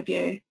point of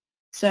view.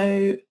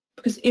 So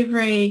because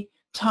every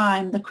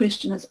time the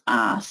question is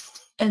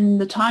asked in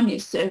the time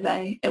use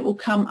survey, it will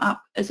come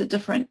up as a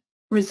different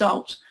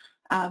result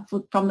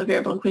from the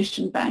variable and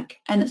question bank,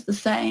 and it's the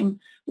same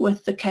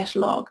with the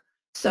catalogue.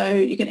 So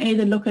you can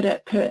either look at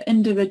it per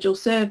individual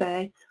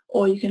survey,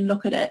 or you can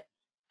look at it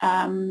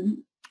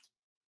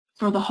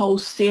for the whole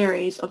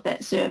series of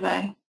that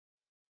survey.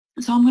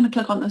 So I'm going to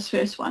click on this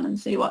first one and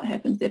see what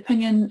happens, the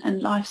opinion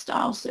and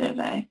lifestyle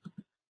survey,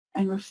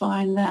 and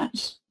refine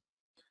that.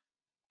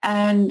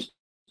 And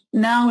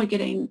now we're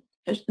getting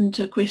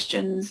into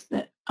questions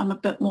that I'm a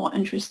bit more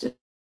interested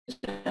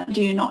in.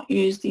 Do you not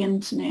use the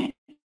internet?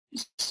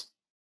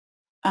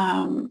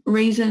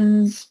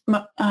 Reasons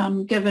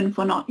given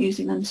for not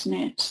using the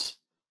internet.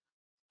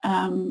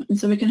 And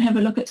so we can have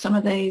a look at some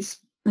of these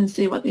and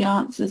see what the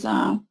answers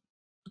are.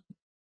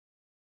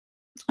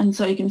 And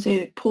so you can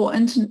see poor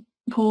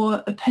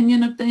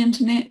opinion of the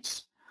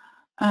internet.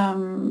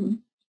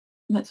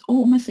 That's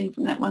all missing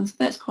from that one, so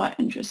that's quite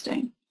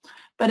interesting.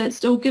 But it's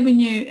still giving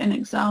you an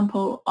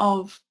example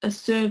of a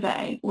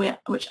survey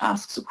which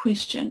asks a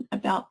question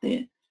about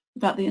the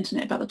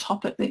internet, about the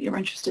topic that you're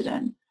interested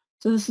in.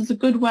 So this is a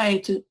good way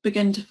to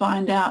begin to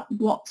find out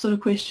what sort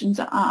of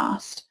questions are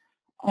asked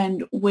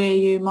and where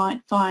you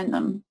might find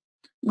them,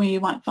 where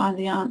you might find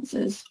the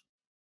answers.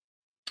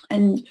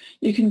 And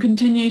you can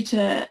continue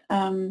to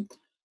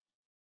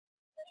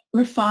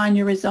refine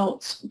your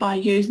results by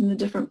using the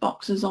different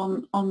boxes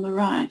on the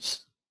right.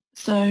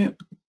 So I'm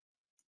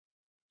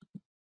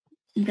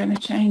going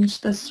to change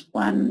this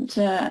one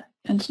to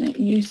internet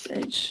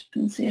usage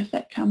and see if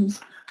that comes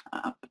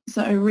up.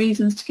 So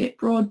reasons to get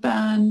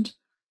broadband,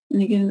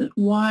 and again,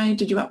 why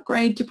did you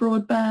upgrade to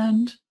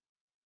broadband?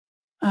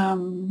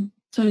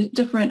 So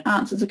different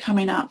answers are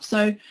coming up.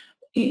 So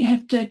you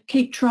have to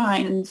keep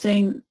trying and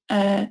seeing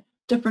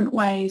different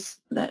ways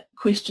that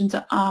questions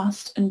are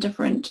asked in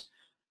different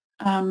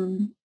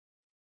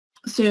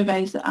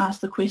surveys that ask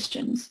the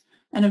questions,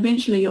 and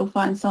eventually you'll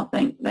find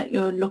something that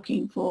you're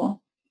looking for,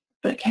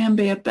 but it can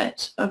be a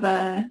bit of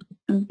an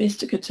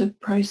investigative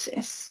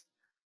process.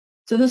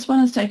 So this one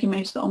is taking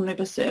me to the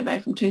Omnibus survey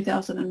from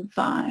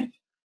 2005,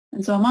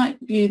 and so I might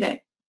view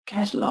that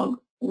catalogue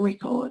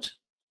record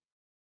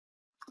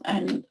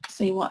and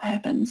see what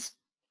happens.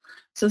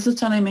 So this is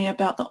telling me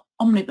about the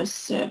Omnibus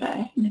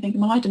survey, and you think,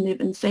 well, I didn't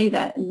even see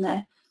that in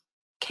the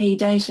key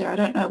data. I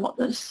don't know what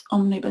this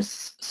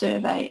Omnibus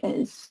survey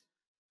is.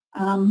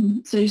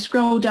 So you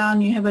scroll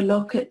down, you have a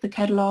look at the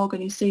catalogue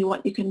and you see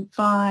what you can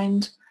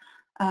find.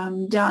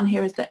 Down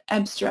here is the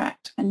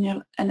abstract,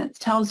 and it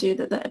tells you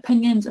that the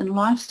Opinions and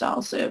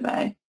Lifestyle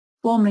Survey,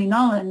 formerly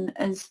known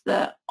as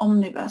the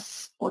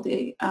Omnibus or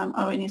the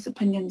ONS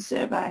Opinion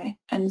Survey.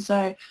 And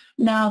so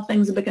now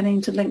things are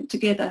beginning to link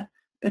together,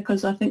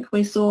 because I think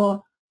we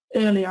saw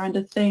earlier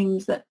under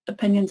themes that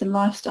Opinions and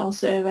Lifestyle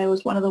Survey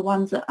was one of the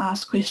ones that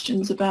asked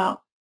questions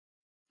about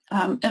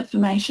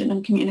information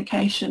and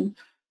communication.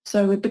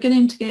 So we're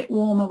beginning to get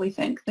warmer, we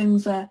think.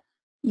 Things are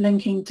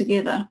linking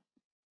together.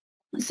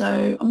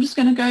 So I'm just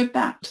going to go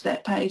back to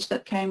that page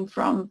that came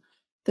from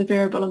the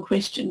variable and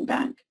question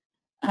bank,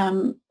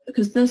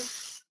 because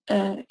this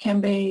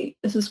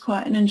this is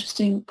quite an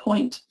interesting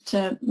point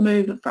to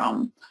move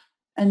from.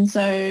 And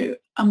so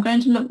I'm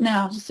going to look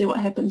now to see what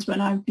happens when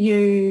I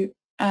view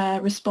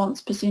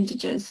response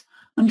percentages.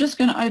 I'm just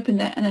going to open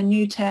that in a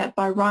new tab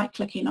by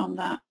right-clicking on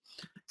that,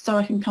 so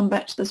I can come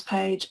back to this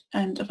page,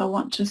 and if I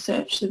want to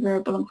search the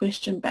variable and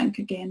question bank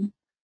again,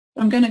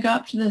 I'm going to go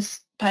up to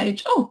this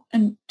page. Oh,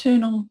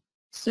 internal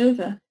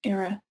server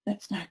error,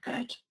 that's no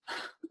good.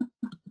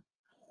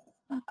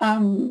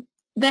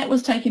 That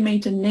was taking me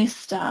to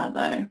Nesstar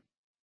though.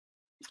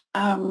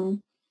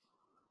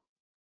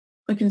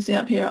 We can see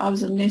up here I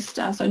was in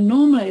Nesstar, so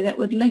normally that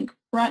would link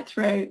right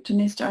through to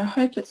Nesstar. I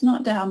hope it's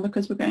not down,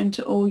 because we're going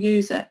to all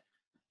use it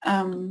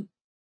in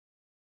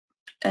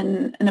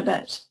a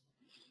bit.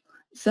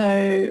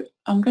 So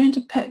I'm going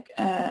to pick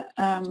a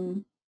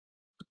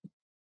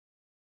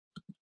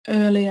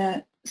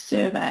earlier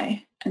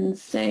survey and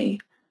see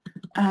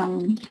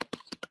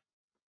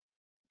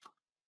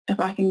if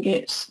I can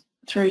get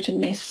through to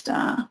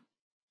Nesstar.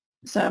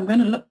 So I'm going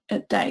to look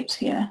at date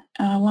here,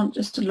 and I want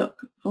just to look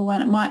for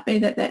one. It might be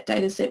that that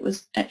data set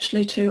was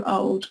actually too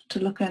old to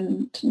look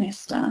into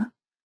Nesstar.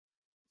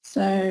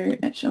 So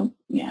actually,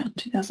 yeah,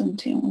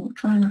 2010, we'll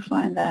try and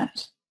refine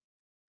that.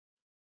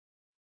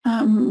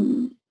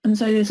 And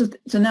so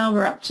so now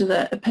we're up to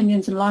the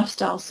Opinions and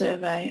Lifestyle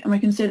Survey, and we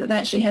can see that they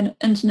actually had an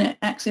internet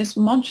access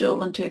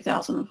module in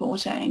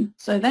 2014.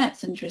 So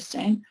that's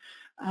interesting.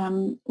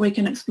 We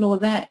can explore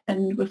that,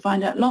 and we'll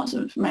find out lots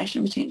of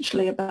information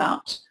potentially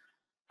about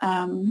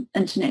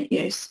internet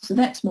use. So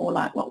that's more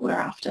like what we're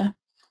after.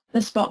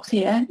 This box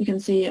here, you can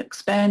see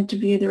expand to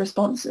view the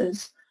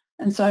responses.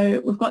 And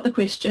so we've got the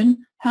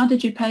question, how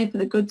did you pay for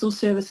the goods or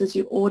services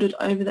you ordered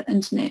over the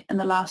internet in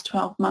the last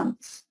 12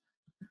 months?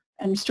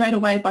 And straight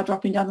away, by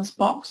dropping down this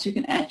box, you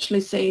can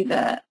actually see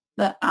the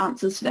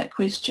answers to that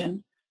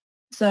question.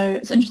 So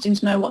it's interesting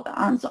to know what the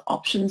answer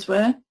options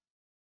were,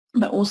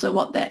 but also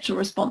what the actual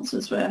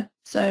responses were.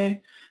 So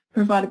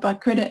provided by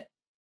credit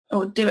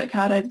or debit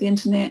card over the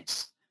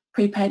internet,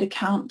 prepaid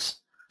account.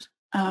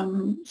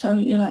 So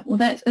you're like, well,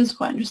 that is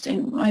quite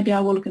interesting. Maybe I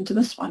will look into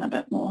this one a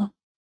bit more.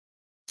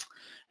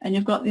 And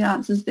you've got the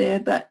answers there,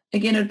 but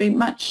again, it would be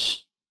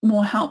much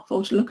more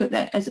helpful to look at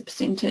that as a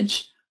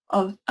percentage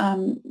of,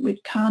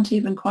 we can't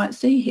even quite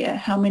see here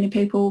how many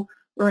people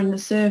were in the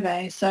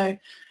survey. So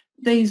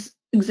these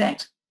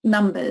exact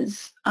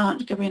numbers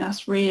aren't giving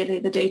us really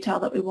the detail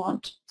that we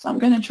want. So I'm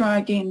going to try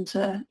again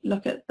to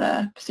look at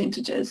the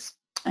percentages,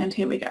 and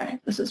here we go.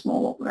 This is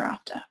more what we're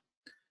after.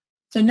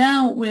 So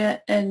now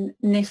we're in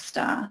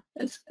Nesstar,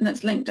 and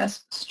it's linked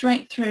us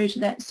straight through to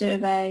that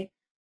survey,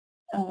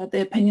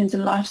 the Opinions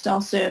and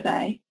Lifestyle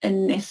Survey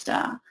in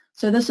Nesstar.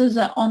 So this is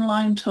an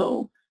online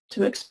tool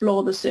to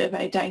explore the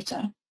survey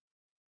data.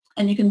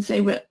 And you can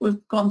see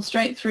we've gone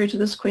straight through to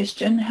this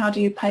question: how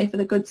do you pay for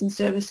the goods and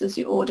services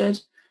you ordered?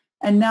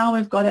 And now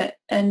we've got it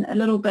in a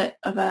little bit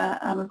of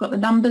a, we've got the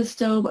numbers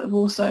still, but we've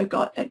also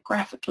got it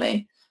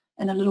graphically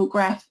in a little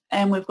graph,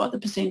 and we've got the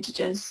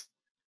percentages,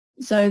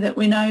 so that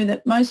we know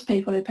that most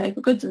people who pay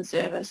for goods and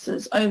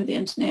services over the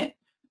internet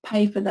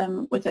pay for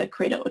them with a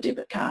credit or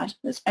debit card.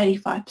 That's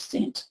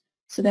 85%.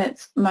 So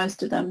that's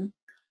most of them.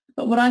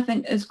 But what I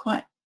think is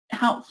quite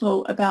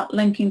helpful about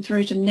linking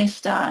through to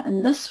Nesstar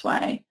in this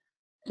way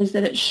is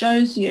that it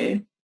shows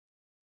you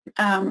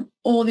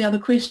all the other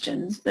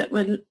questions that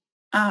were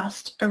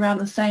asked around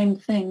the same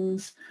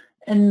things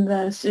in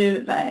the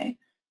survey.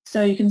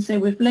 So you can see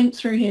we've linked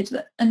through here to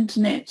the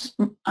internet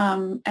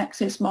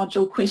access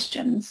module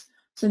questions.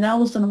 So now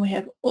all of a sudden we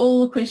have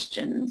all the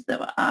questions that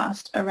were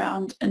asked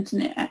around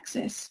internet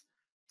access.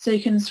 So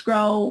you can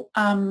scroll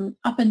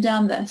up and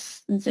down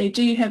this and say,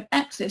 do you have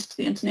access to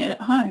the internet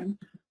at home?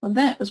 Well,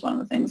 that was one of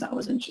the things I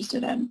was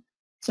interested in.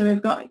 So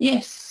we've got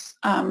yes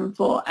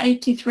for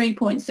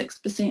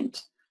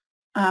 83.6%.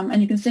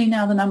 And you can see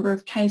now the number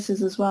of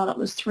cases as well. It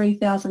was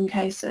 3,000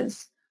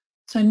 cases.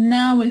 So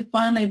now we're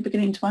finally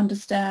beginning to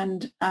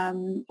understand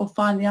or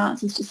find the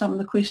answers to some of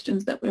the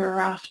questions that we were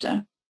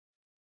after.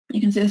 You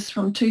can see this is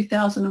from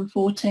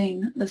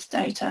 2014, this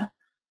data,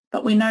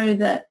 but we know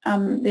that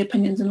the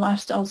Opinions and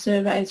Lifestyle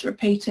Survey is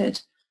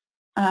repeated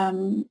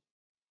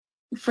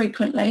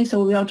frequently, so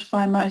we'll be able to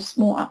find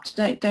more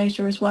up-to-date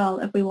data as well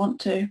if we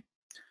want to. And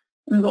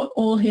we've got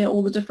all here,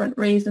 all the different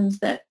reasons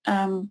that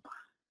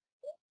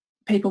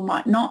people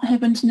might not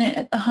have internet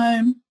at the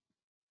home.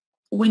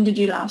 When did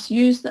you last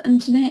use the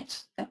internet?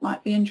 That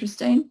might be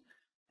interesting.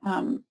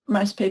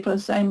 Most people are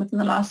saying within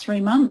the last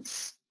 3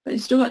 months, but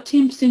you've still got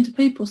 10% of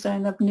people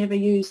saying they've never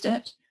used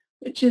it,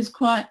 which is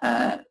quite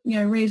a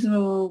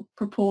reasonable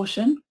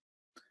proportion.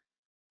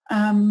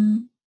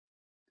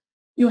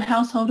 Your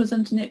household has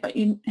internet but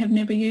you have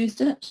never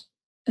used it.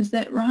 Is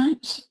that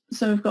right?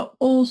 So we've got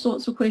all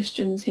sorts of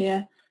questions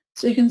here.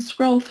 So you can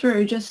scroll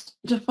through just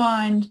to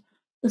find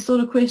the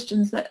sort of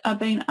questions that are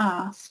being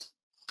asked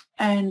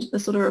and the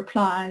sort of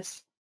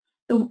replies.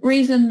 The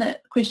reason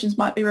that questions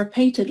might be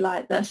repeated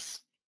like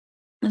this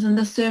is in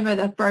this survey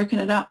they've broken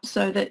it up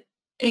so that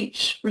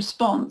each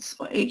response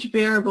or each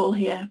variable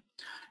here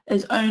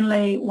is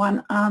only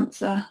one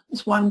answer,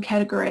 it's one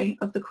category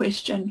of the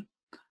question.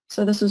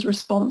 So this is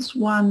response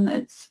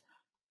one.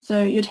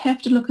 So you'd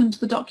have to look into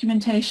the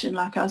documentation,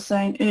 like I was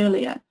saying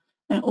earlier,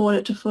 in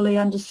order to fully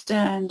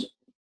understand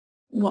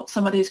what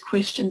some of these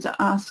questions are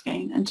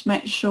asking and to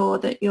make sure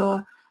that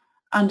you're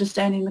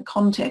understanding the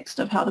context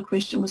of how the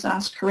question was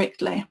asked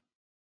correctly.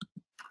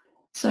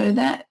 So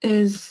that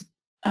is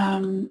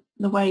the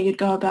way you'd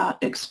go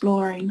about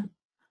exploring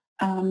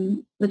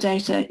the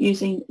data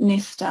using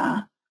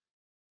Nesstar.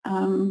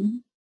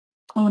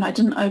 Oh, and I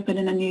didn't open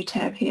in a new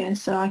tab here,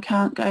 so I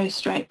can't go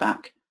straight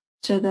back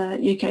to the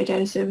UK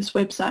Data Service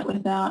website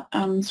without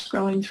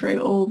scrolling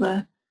through all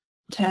the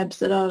tabs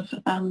that I've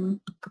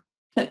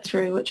clicked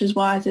through, which is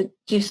why I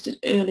suggested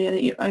earlier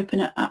that you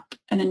open it up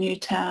in a new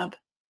tab.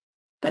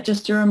 But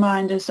just a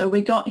reminder, so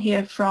we got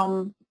here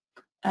from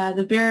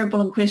the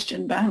variable and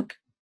question bank,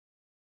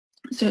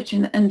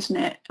 searching the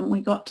internet, and we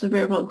got to the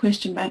variable and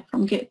question bank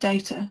from Get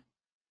Data.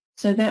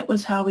 So that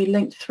was how we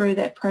linked through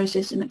that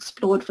process and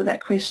explored for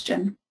that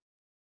question.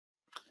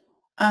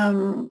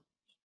 And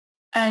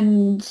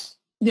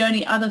the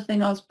only other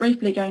thing I was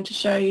briefly going to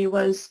show you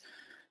was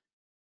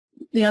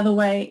the other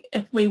way.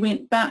 If we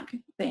went back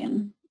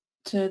then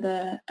to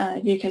the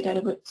UK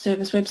Data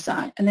Service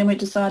website and then we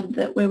decided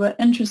that we were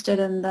interested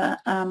in the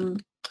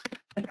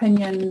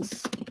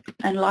Opinions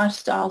and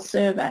Lifestyle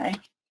Survey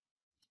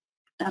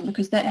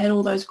because that had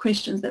all those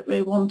questions that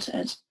we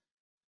wanted.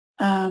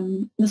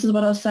 This is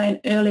what I was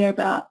saying earlier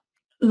about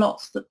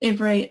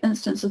every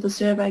instance of the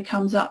survey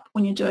comes up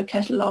when you do a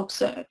catalogue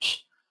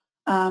search.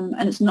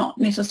 And it's not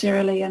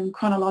necessarily in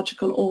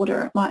chronological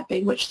order. It might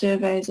be which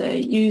surveys are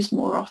used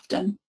more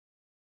often.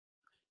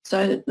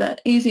 So the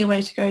easier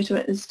way to go to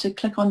it is to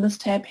click on this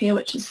tab here,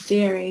 which is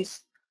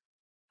Series.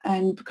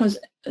 And because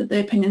the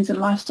Opinions and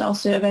Lifestyle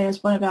Survey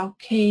is one of our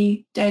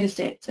key data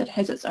sets, it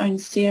has its own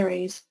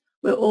series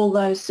where all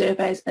those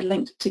surveys are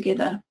linked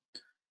together.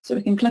 So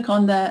we can click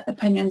on the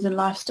opinions and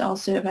lifestyle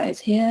surveys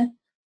here.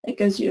 It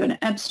gives you an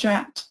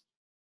abstract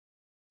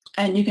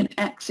and you can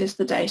access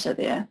the data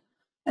there.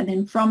 And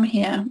then from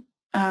here,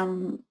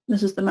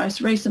 this is the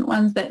most recent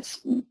ones,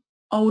 that's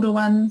older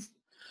ones,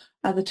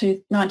 the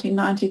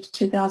 1990 to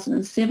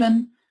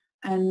 2007.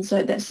 And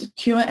so that's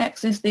secure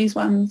access, these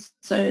ones.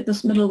 So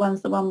this middle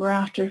one's the one we're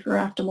after if we're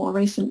after more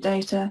recent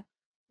data.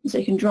 So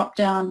you can drop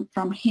down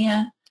from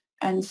here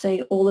and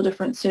see all the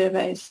different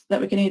surveys that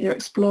we can either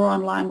explore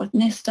online with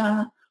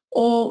Nesstar,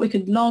 or we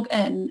could log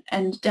in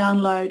and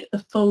download the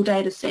full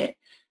data set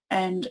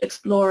and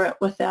explore it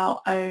with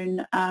our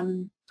own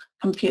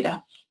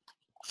computer.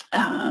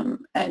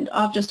 And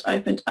I've just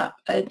opened up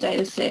a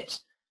data set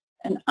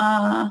in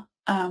R.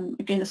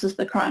 Again, this is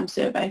the crime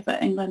survey for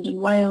England and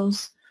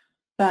Wales,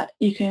 but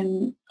you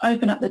can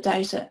open up the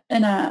data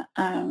in a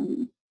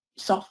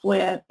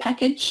software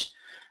package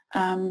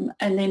and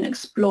then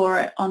explore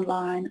it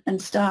online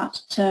and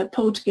start to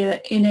pull together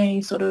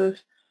any sort of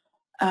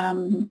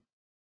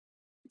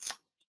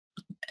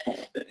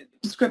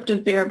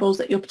descriptive variables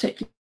that you're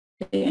particularly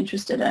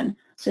interested in.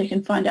 So you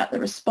can find out the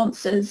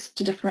responses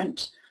to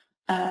different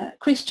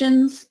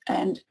questions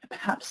and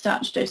perhaps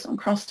start to do some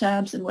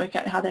crosstabs and work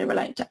out how they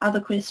relate to other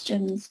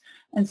questions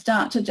and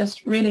start to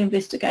just really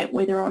investigate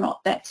whether or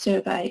not that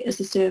survey is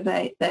a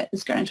survey that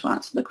is going to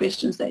answer the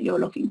questions that you're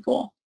looking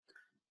for.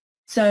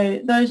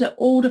 So those are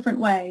all different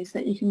ways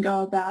that you can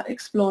go about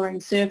exploring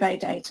survey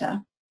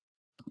data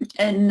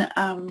in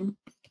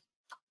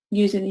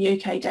using the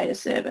UK Data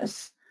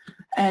Service.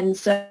 And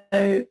so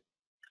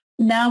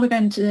now we're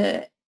going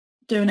to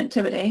do an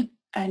activity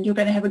and you're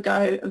going to have a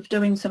go of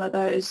doing some of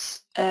those,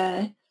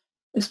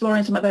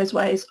 exploring some of those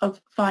ways of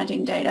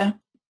finding data.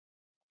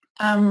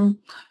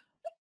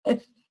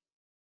 If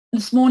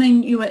this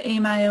morning you were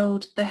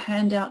emailed the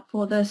handout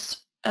for this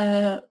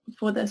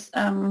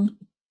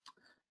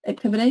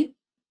activity,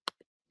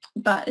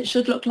 but it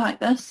should look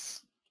like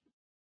this.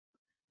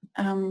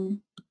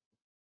 And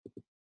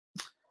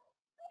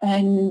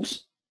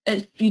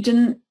if you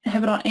didn't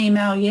have it on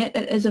email yet,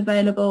 it is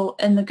available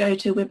in the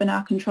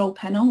GoToWebinar control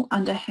panel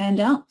under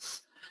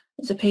handouts.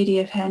 It's a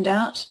PDF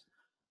handout.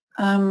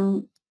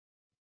 And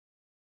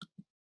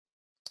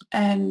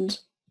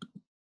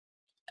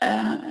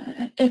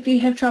if you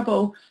have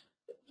trouble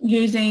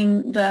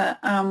using the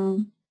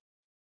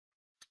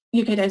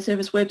UK Data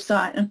Service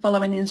website and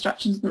following the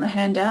instructions in the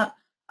handout,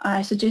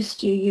 I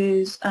suggest you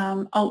use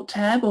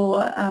Alt-Tab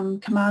or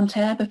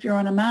Command-Tab if you're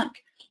on a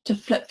Mac to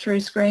flip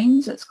through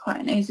screens. It's quite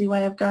an easy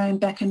way of going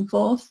back and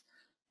forth.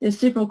 There's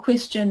several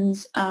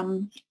questions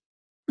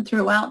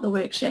throughout the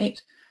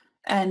worksheet,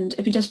 and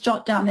if you just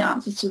jot down the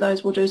answers to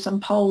those, we'll do some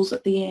polls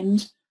at the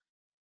end.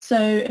 So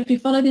if you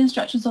follow the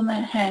instructions on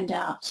that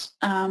handout,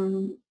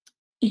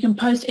 you can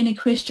post any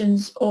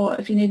questions or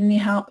if you need any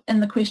help in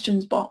the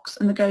questions box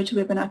in the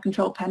GoToWebinar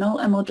control panel,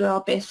 and we'll do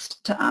our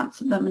best to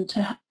answer them and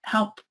to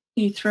help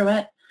you through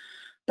it.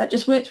 But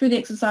just work through the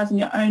exercise in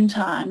your own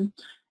time,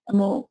 and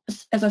we'll,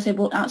 as I said,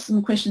 we'll answer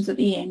some questions at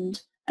the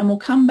end, and we'll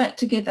come back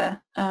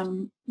together.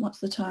 What's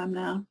the time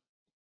now?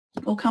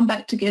 We'll come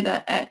back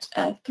together at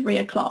 3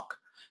 o'clock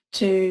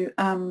to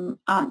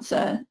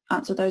answer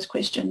those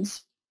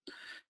questions.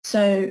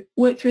 So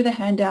work through the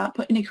handout,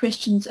 put any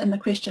questions in the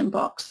question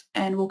box,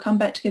 and we'll come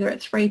back together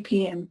at 3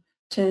 p.m.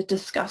 to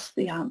discuss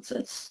the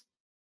answers.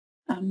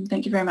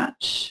 Thank you very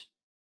much.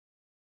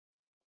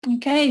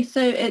 Okay,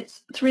 so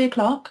it's 3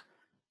 o'clock,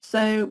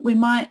 so we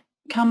might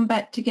come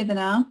back together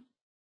now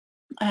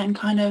and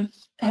kind of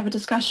have a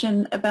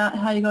discussion about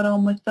how you got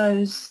on with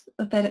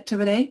that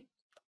activity.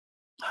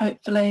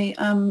 Hopefully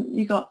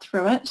you got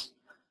through it.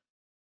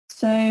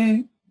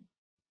 So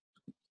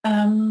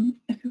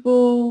if you're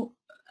all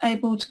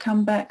able to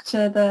come back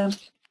to the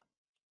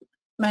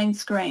main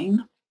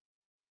screen,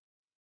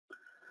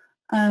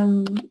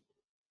 I'm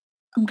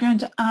going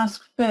to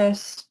ask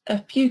first a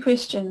few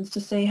questions to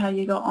see how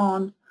you got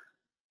on.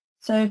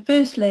 So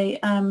firstly,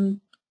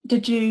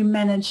 did you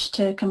manage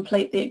to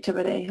complete the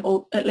activity,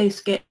 or at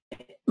least get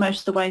most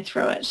of the way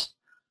through it?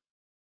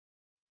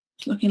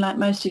 It's looking like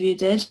most of you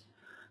did.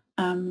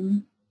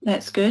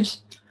 That's good.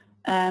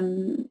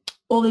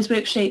 All these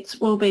worksheets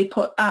will be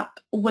put up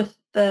with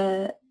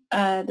the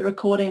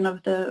recording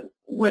of the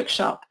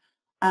workshop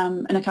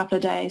in a couple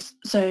of days.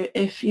 So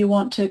if you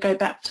want to go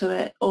back to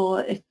it,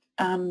 or if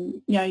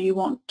you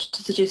want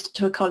to suggest it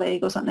to a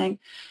colleague or something,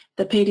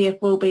 the PDF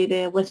will be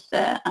there with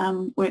the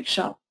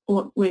workshop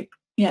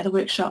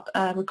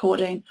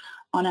recording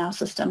on our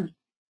system.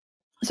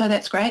 So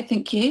that's great,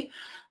 thank you.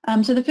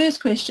 So the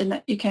first question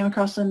that you came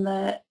across in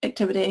the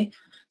activity,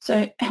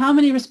 so how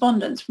many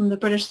respondents from the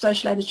British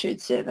Social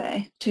Attitude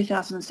Survey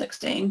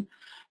 2016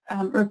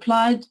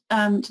 replied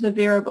to the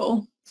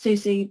variable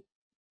CC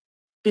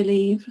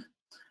believe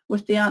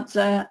with the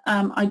answer,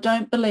 I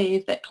don't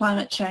believe that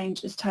climate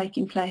change is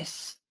taking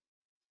place?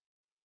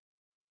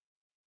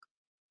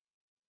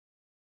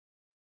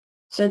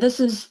 So this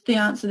is the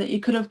answer that you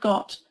could have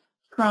got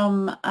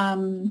from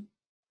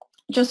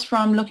just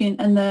from looking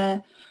in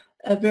the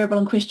a variable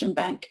and question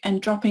bank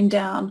and dropping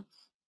down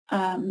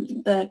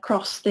the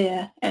cross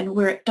there, and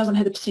where it doesn't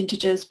have the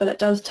percentages, but it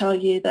does tell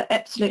you the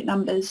absolute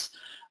numbers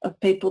of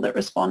people that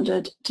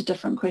responded to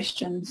different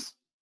questions.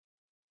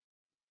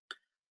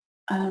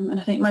 And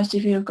I think most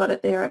of you have got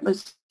it there. It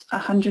was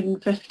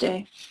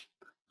 150.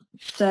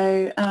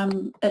 So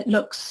it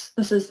looks,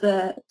 this is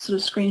the sort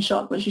of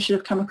screenshot which you should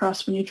have come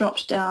across when you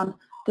dropped down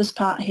this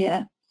part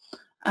here.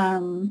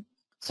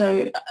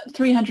 So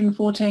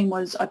 314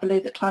 was, I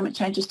believe, that climate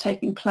change is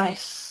taking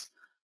place,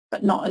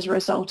 but not as a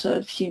result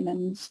of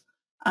humans.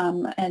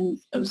 And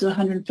it was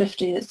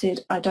 150 that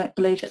said, I don't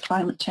believe that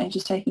climate change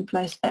is taking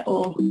place at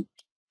all.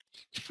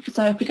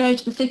 So if we go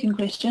to the second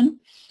question,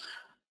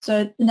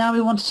 so now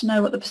we wanted to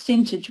know what the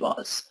percentage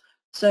was.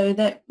 So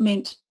that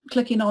meant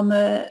clicking on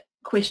the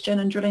question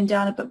and drilling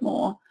down a bit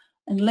more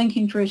and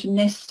linking through to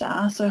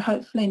Nesstar. So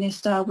hopefully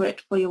Nesstar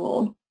worked for you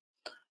all.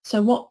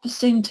 So what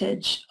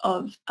percentage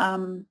of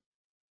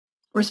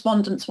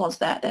respondents was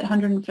that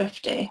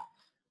 150?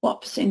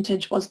 What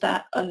percentage was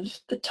that of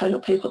the total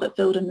people that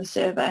filled in the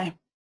survey?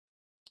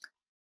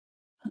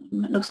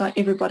 It looks like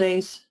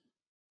everybody's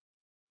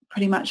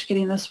pretty much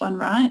getting this one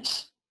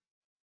right.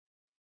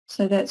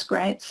 So that's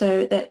great.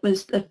 So that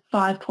was the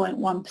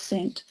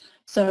 5.1%.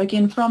 So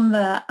again, from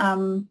the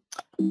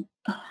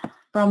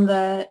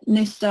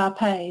Nesstar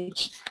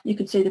page, you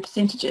could see the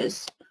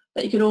percentages,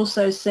 but you could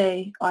also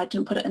see, I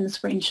didn't put it in the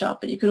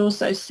screenshot, but you could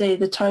also see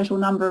the total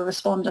number of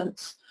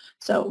respondents.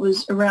 So it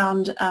was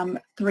around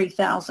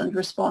 3,000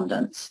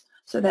 respondents.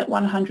 So that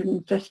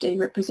 150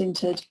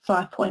 represented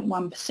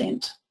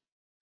 5.1%.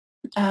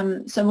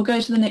 So we'll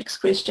go to the next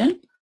question,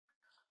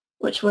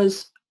 which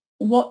was,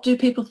 what do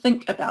people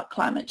think about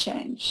climate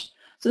change?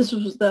 So this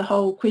was the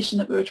whole question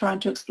that we were trying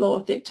to explore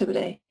with the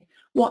activity.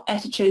 What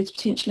attitudes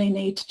potentially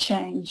need to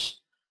change?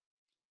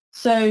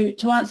 So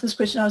to answer this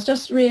question, I was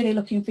just really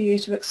looking for you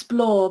to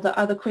explore the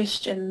other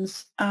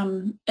questions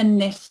in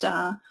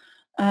Nesstar,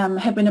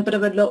 having a bit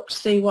of a look to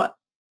see what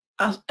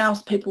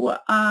else people were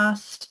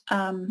asked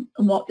and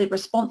what their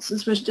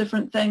responses were to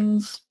different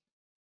things.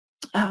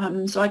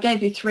 So I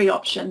gave you 3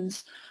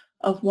 options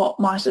of what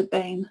might have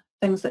been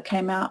things that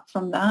came out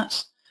from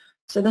that.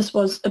 So this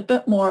was a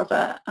bit more of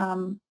a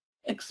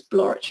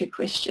exploratory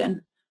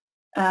question,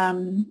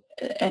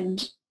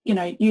 and you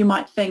know, you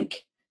might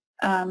think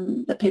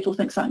that people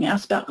think something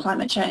else about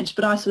climate change,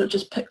 but I sort of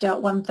just picked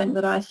out one thing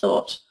that I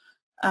thought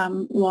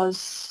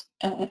was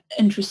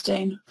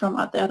interesting from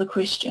the other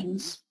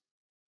questions.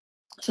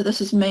 So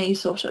this is me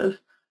sort of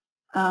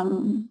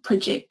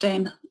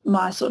projecting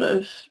my sort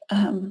of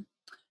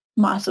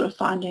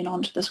finding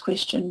onto this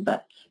question.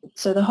 But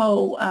so the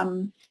whole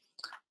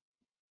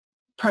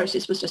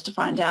process was just to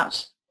find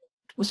out,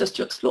 was just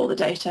to explore the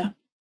data.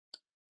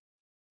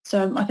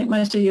 So I think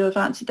most of you have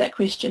answered that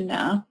question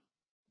now,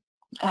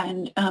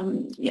 and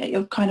yeah,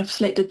 you've kind of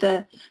selected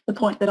the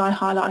point that I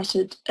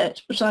highlighted,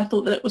 which I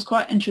thought that it was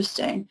quite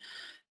interesting,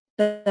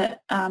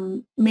 that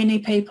many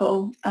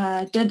people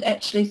did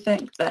actually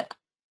think that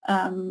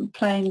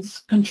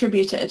planes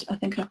contributed. I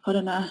think I put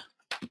in a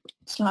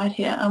slide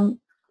here.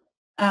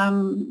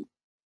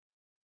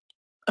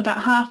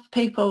 About half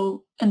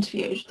people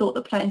interviewed thought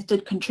that planes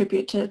did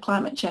contribute to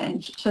climate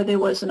change. So there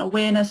was an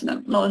awareness and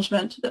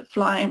acknowledgement that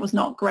flying was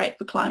not great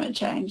for climate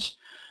change.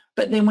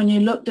 But then when you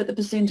looked at the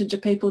percentage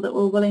of people that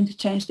were willing to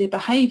change their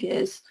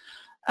behaviours,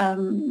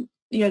 you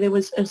know, there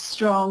was a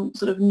strong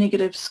sort of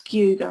negative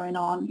skew going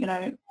on. You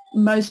know,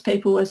 most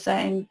people were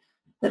saying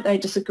that they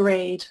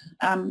disagreed.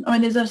 I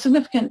mean, there's a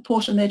significant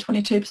portion there,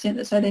 22%,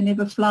 that say they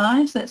never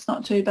fly, so that's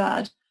not too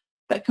bad.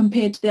 But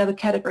compared to the other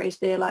categories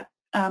there, like,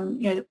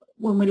 you know,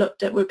 when we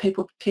looked at were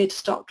people prepared to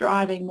stop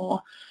driving,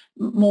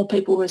 more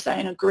people were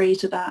saying agree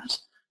to that.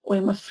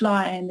 When we're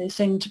flying, there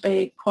seemed to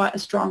be quite a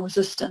strong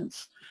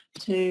resistance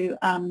to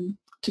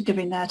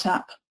giving that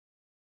up.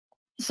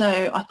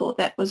 So I thought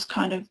that was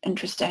kind of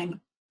interesting.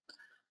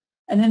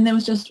 And then there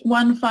was just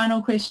one final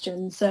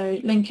question, so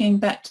linking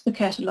back to the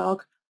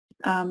catalogue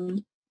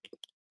and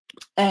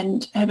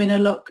having a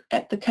look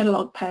at the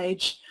catalogue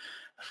page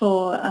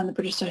for the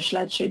British Social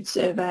Attitude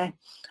Survey,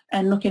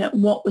 and looking at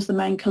what was the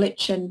main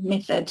collection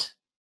method.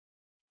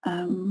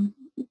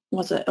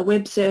 Was it a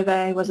web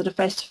survey, was it a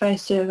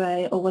face-to-face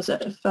survey, or was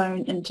it a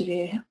phone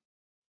interview?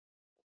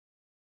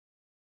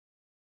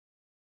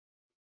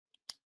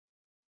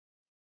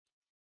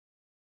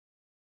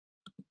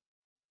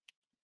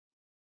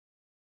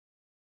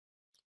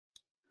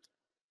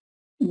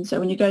 And so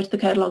when you go to the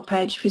catalogue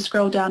page, if you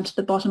scroll down to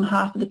the bottom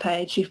half of the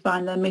page, you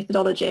find the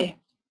methodology.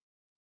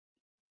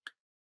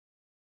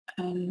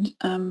 And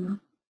in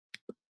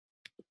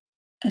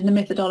the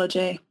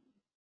methodology,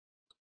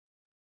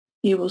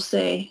 you will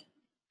see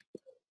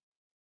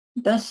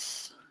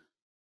this,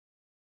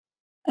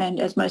 and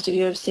as most of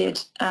you have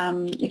said,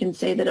 you can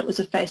see that it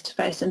was a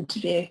face-to-face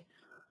interview.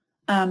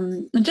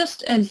 And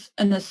just as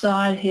an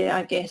aside here,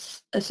 I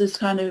guess, this is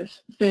kind of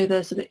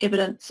further sort of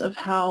evidence of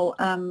how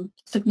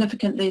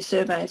significant these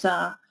surveys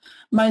are.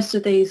 Most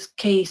of these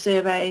key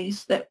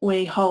surveys that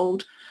we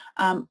hold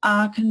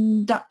are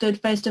conducted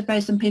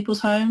face-to-face in people's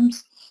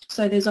homes.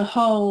 So there's a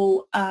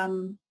whole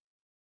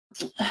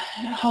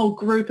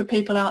group of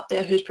people out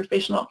there whose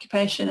professional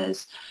occupation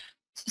is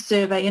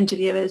survey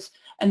interviewers,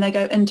 and they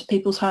go into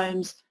people's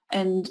homes,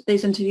 and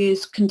these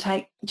interviews can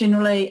take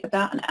generally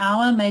about an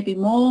hour, maybe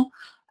more,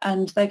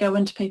 and they go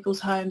into people's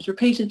homes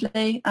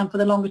repeatedly. And for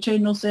the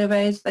longitudinal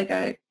surveys, they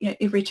go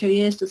every 2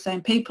 years to the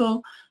same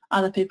people.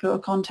 Other people are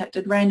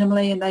contacted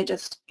randomly, and they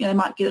just they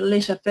might get a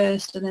letter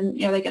first, and then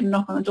they get a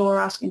knock on the door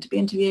asking to be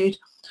interviewed.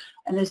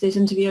 And there's these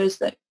interviewers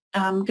that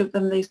give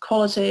them these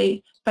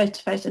quality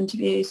face-to-face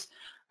interviews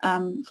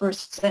for a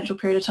substantial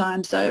period of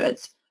time. So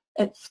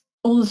it's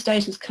all this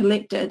data is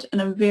collected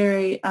in a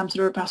very sort of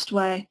robust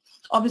way.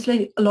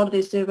 Obviously, a lot of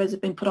these surveys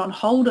have been put on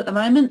hold at the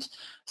moment,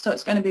 so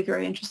it's going to be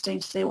very interesting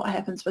to see what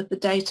happens with the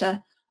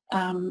data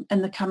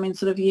in the coming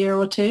sort of year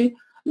or two.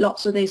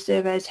 Lots of these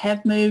surveys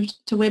have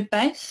moved to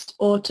web-based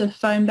or to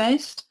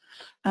phone-based,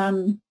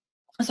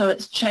 so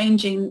it's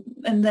changing,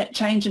 and that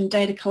change in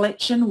data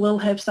collection will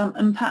have some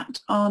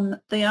impact on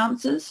the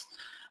answers.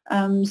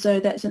 So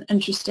that's an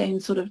interesting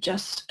sort of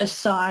just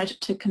aside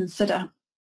to consider.